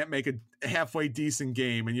us can't make a halfway decent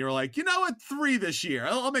game, and you're like, you know what? 3 this year.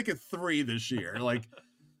 I'll make it 3 this year. Like,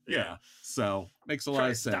 yeah. So makes a lot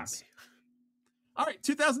of sense. All right,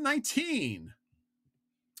 2019.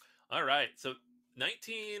 All right, so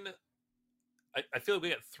 19. I feel like we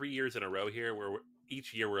got 3 years in a row here where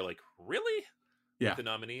each year we're like, really? Yeah. With the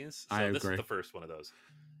nominees. So I this agree. is the first one of those.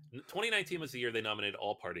 2019 was the year they nominated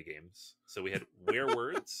all party games. So we had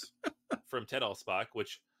Werewords from Ted Alspach,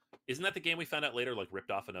 which isn't that the game we found out later like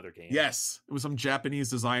ripped off another game? Yes, it was some Japanese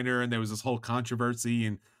designer, and there was this whole controversy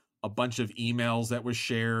and a bunch of emails that were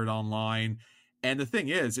shared online. And the thing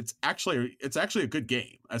is, it's actually a good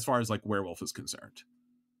game as far as like Werewolf is concerned.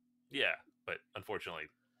 Yeah, but unfortunately,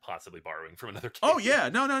 possibly borrowing from another game. Oh yeah,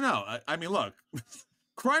 no. I mean, look,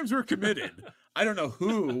 crimes were committed. I don't know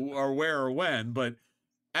who or where or when, but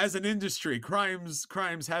as an industry, crimes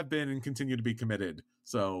have been and continue to be committed.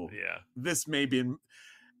 So yeah, this may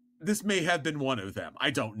have been one of them. I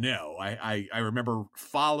don't know. I remember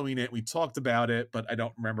following it. We talked about it, but I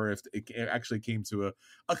don't remember if it actually came to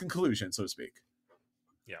a conclusion, so to speak.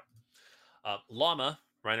 Yeah. Llama,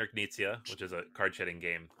 Reiner Knizia, which is a card shedding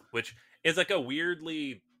game, which is like a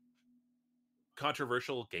weirdly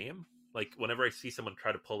controversial game. Like, whenever I see someone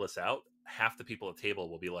try to pull this out, half the people at the table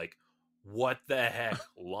will be like, what the heck?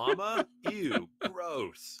 Llama? Ew,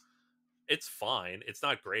 gross. It's fine. It's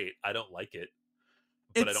not great. I don't like it.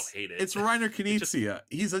 But I don't hate it. It's Reiner Knizia.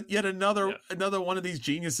 He's yet another one of these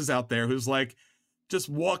geniuses out there who's like just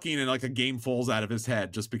walking and like a game falls out of his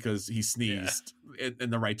head just because he sneezed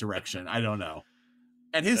in the right direction. I don't know.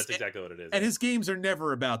 And that's exactly what it is. And his games are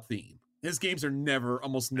never about theme. His games are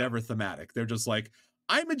almost never thematic. They're just like,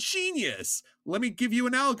 I'm a genius. Let me give you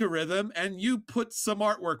an algorithm and you put some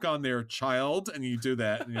artwork on there, child. And you do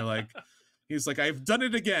that. And you're like, he's like, I've done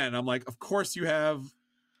it again. I'm like, of course you have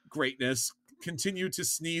greatness. Continue to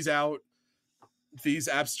sneeze out these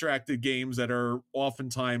abstracted games that are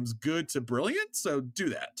oftentimes good to brilliant. So do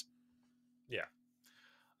that. Yeah.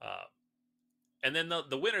 And then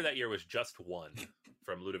the winner that year was Just One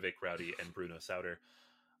from Ludovic Rowdy and Bruno Sauter.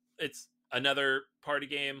 It's another party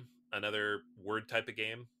game, another word type of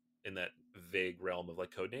game. in that vague realm of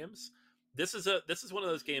like code names. This is one of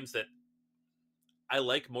those games that I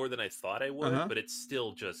like more than I thought I would, but it's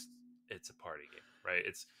still just it's a party game, right?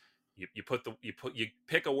 It's you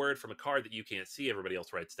pick a word from a card that you can't see. Everybody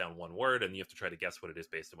else writes down one word, and you have to try to guess what it is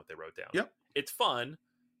based on what they wrote down. Yep. It's fun,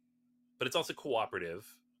 but it's also cooperative,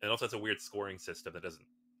 and it also has a weird scoring system that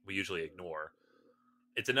we usually ignore.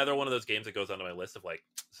 It's another one of those games that goes onto my list of like,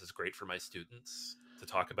 this is great for my students to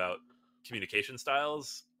talk about communication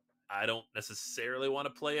styles. I don't necessarily want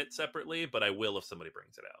to play it separately, but I will if somebody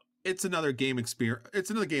brings it out. It's another game experience. It's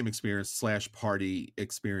another game experience / party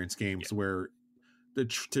experience games where the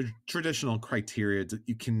traditional criteria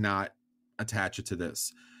you cannot attach it to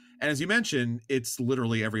this. And as you mentioned, it's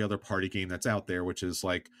literally every other party game that's out there, which is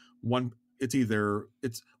like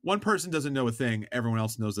it's one person doesn't know a thing, everyone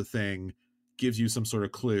else knows a thing, gives you some sort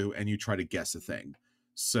of clue, and you try to guess a thing.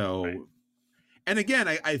 So, right. And again,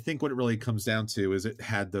 I think what it really comes down to is it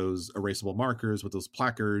had those erasable markers with those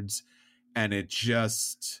placards, and it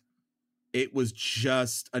was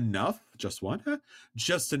just enough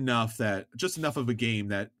of a game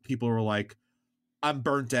that people were like, I'm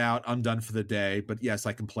burnt out, I'm done for the day, but yes,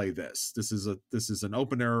 I can play this. This is an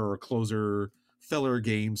opener or a closer filler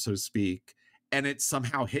game, so to speak, and it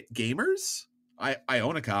somehow hit gamers. I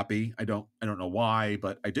own a copy. I don't know why,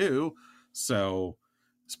 but I do. So,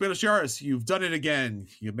 Spiel Jahres, you've done it again,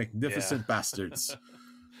 you magnificent bastards.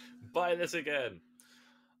 Buy this again.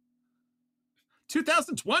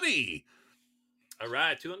 2020. All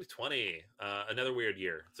right, 2020, another weird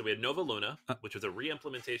year. So we had Nova Luna, which was a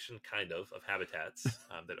re-implementation kind of Habitats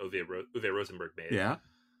that Uwe Rosenberg made. Yeah.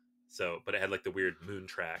 So, but it had like the weird moon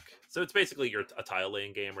track. So it's basically a tile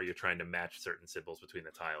laying game where you're trying to match certain symbols between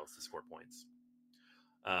the tiles to score points.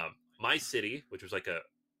 My City, which was like a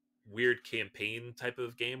weird campaign type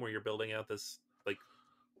of game where you're building out this like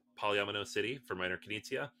polyomino city for Minor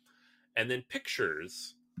Knizia. And then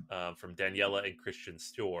Pictures from Daniela and Christian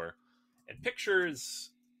Store. And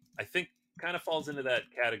Pictures, I think, kind of falls into that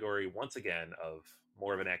category once again of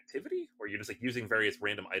more of an activity where you're just like using various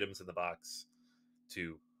random items in the box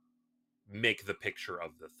to make the picture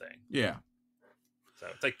of the thing. Yeah. So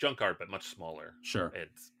it's like junk art, but much smaller. Sure.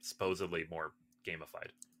 It's supposedly more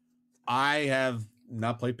gamified. I have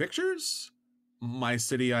not played Pictures. My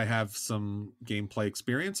City, I have some gameplay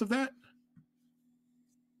experience of that.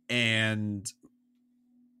 And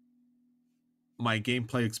my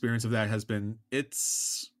gameplay experience of that has been,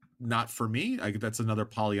 it's not for me. That's another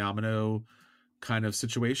polyomino kind of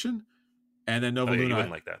situation. And then Nova Luna, you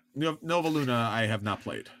wouldn't like that. Nova Luna, I have not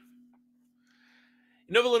played.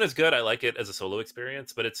 Nova Luna is good. I like it as a solo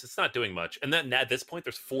experience, but it's not doing much. And then at this point,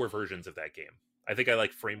 there's 4 versions of that game. I think I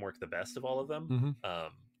like Framework the best of all of them. Mm-hmm.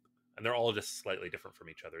 And they're all just slightly different from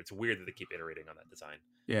each other. It's weird that they keep iterating on that design.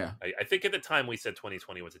 Yeah. I think at the time we said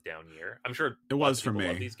 2020 was a down year. I'm sure it was for me.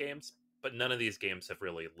 Love these games, but none of these games have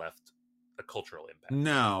really left a cultural impact.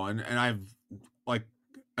 No, and I've like,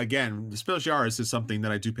 again, the Spiel Jahres is something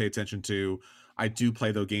that I do pay attention to. I do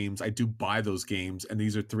play those games. I do buy those games, and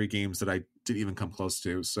these are 3 games that I didn't even come close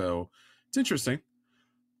to. So it's interesting.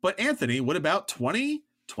 But Anthony, what about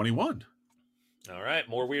 2021? All right,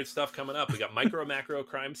 more weird stuff coming up. We got Micro Macro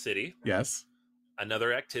Crime City. Yes.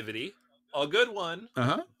 Another activity. A good one,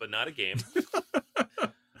 but not a game.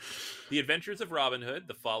 The Adventures of Robin Hood,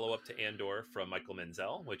 the follow-up to Andor from Michael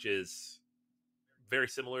Menzel, which is very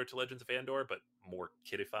similar to Legends of Andor, but more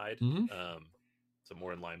kiddified. Mm-hmm. So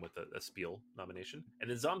more in line with a Spiel nomination. And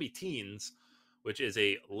then Zombie Teens, which is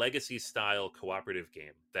a legacy-style cooperative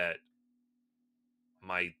game that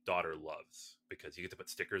my daughter loves because you get to put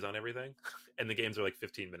stickers on everything, and the games are like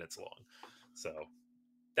 15 minutes long. So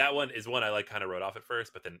that one is one I like kind of wrote off at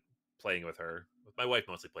first, but then playing with her, my wife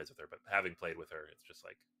mostly plays with her, but having played with her, it's just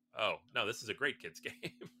like, oh no, this is a great kids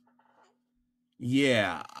game.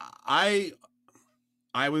 Yeah, I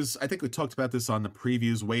think we talked about this on the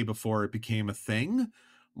previews way before it became a thing.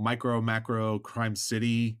 Micro Macro Crime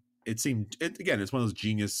City. It's one of those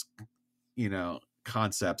genius,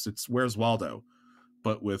 concepts. It's Where's Waldo,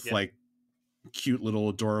 but with like cute little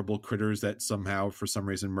adorable critters that somehow for some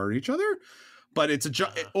reason murder each other. But it's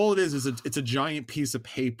all it is it's a giant piece of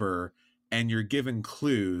paper, and you're given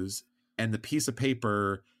clues, and the piece of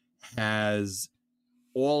paper has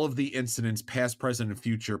all of the incidents, past, present, and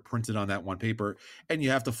future, printed on that one paper, and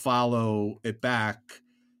you have to follow it back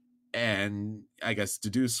and I guess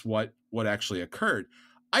deduce what actually occurred.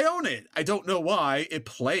 I own it. I don't know why. It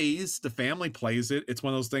plays. The family plays it. It's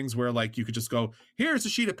one of those things where like you could just go, here's a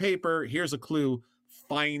sheet of paper, here's a clue,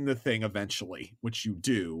 find the thing eventually, which you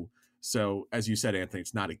do. So as you said, Anthony,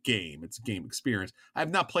 it's not a game. It's a game experience. I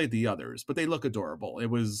have not played the others, but they look adorable. It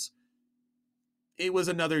was it was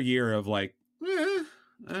another year of like, I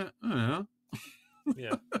don't know.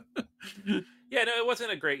 Yeah. Yeah, no, it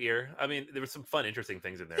wasn't a great year. I mean, there were some fun, interesting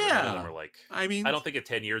things in there. Yeah. But none of them were like, I mean, I don't think in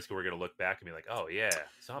 10 years we're going to look back and be like, oh, yeah,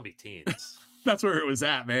 zombie teens. that's where it was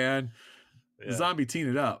at, man. Yeah. Zombie teen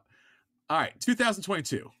it up. All right,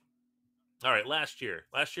 2022. All right, last year.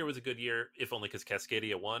 Last year was a good year, if only because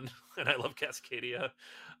Cascadia won, and I love Cascadia.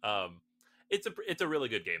 It's a really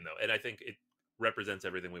good game, though, and I think it represents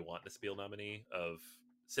everything we want in a Spiel nominee of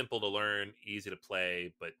simple to learn, easy to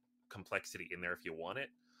play, but complexity in there if you want it.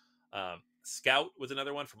 Scout was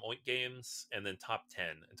another one from Oink Games, and then Top 10.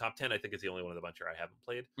 And Top 10, I think, is the only one of the bunch I haven't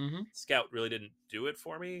played. Mm-hmm. Scout really didn't do it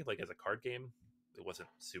for me, like as a card game. It wasn't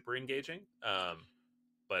super engaging.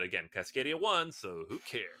 But again, Cascadia won, so who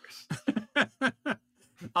cares?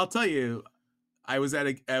 I'll tell you, I was at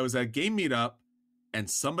a game meetup, and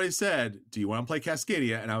somebody said, "Do you want to play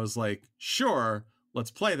Cascadia?" And I was like, "Sure, let's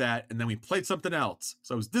play that." And then we played something else.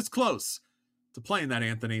 So I was this close to playing that,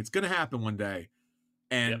 Anthony. It's gonna happen one day.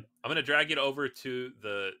 And yep. I'm gonna drag it over to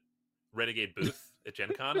the Renegade booth at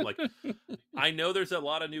Gen Con. I'm like, I know there's a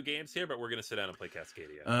lot of new games here, but we're gonna sit down and play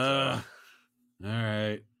Cascadia. All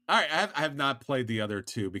right. I have not played the other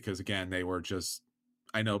two because, again, they were just,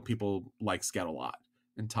 I know people like Scout a lot,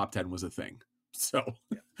 and Top 10 was a thing. So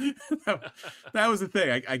that was a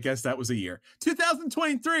thing. I guess that was a year.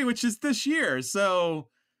 2023, which is this year. So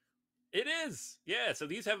it is. Yeah. So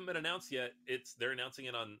these haven't been announced yet. They're announcing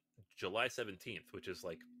it on July 17th, which is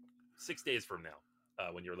like 6 days from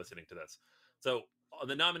now when you're listening to this. So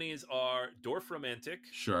the nominees are Dorf Romantic,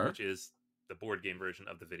 sure, which is the board game version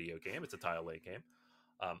of the video game. It's a tile lay game.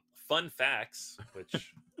 Fun Facts,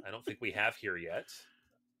 which I don't think we have here yet.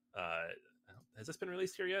 Has this been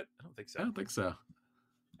released here yet? I don't think so. I don't think so.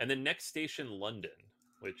 And then Next Station London,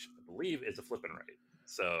 which I believe is a flip and write.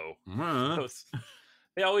 So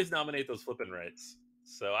they always nominate those flip and writes.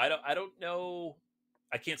 So I don't know.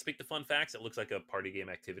 I can't speak to Fun Facts. It looks like a party game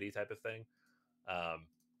activity type of thing.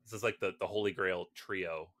 This is like the Holy Grail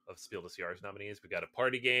trio of Spiel des Jahres nominees. We've got a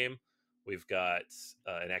party game. We've got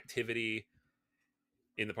an activity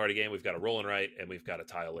in the party game. We've got a roll and write, and we've got a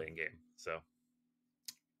tile laying game. So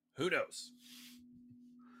who knows?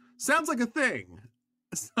 Sounds like a thing.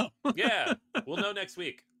 So yeah, we'll know next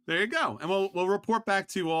week. There you go. And we'll report back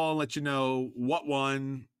to you all and let you know what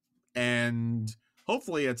won. And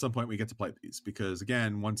hopefully at some point we get to play these because,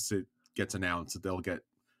 again, once it gets announced, they'll get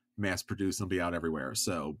mass produced and they'll be out everywhere.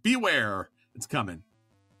 So beware. It's coming.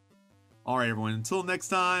 All right, everyone. Until next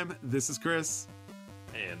time, this is Chris.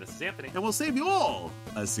 And this is Anthony. And we'll save you all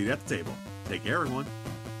a seat at the table. Take care, everyone.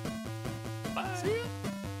 Bye. See ya.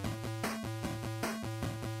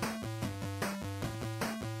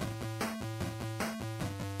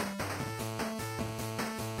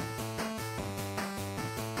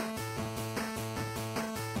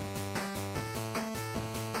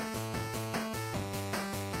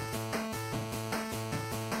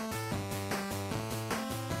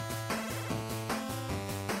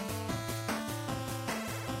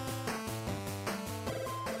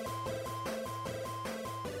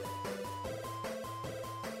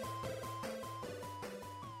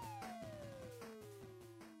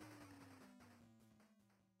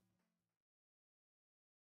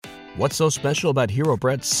 What's so special about Hero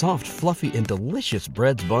Bread's soft, fluffy, and delicious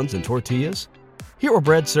breads, buns, and tortillas? Hero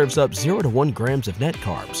Bread serves up 0 to 1 grams of net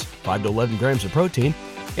carbs, 5 to 11 grams of protein,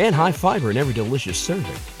 and high fiber in every delicious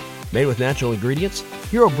serving. Made with natural ingredients,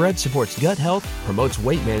 Hero Bread supports gut health, promotes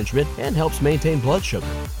weight management, and helps maintain blood sugar.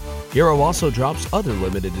 Hero also drops other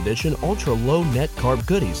limited edition ultra-low net carb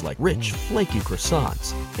goodies like rich, flaky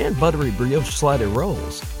croissants and buttery brioche slider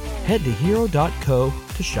rolls. Head to hero.co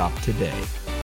to shop today.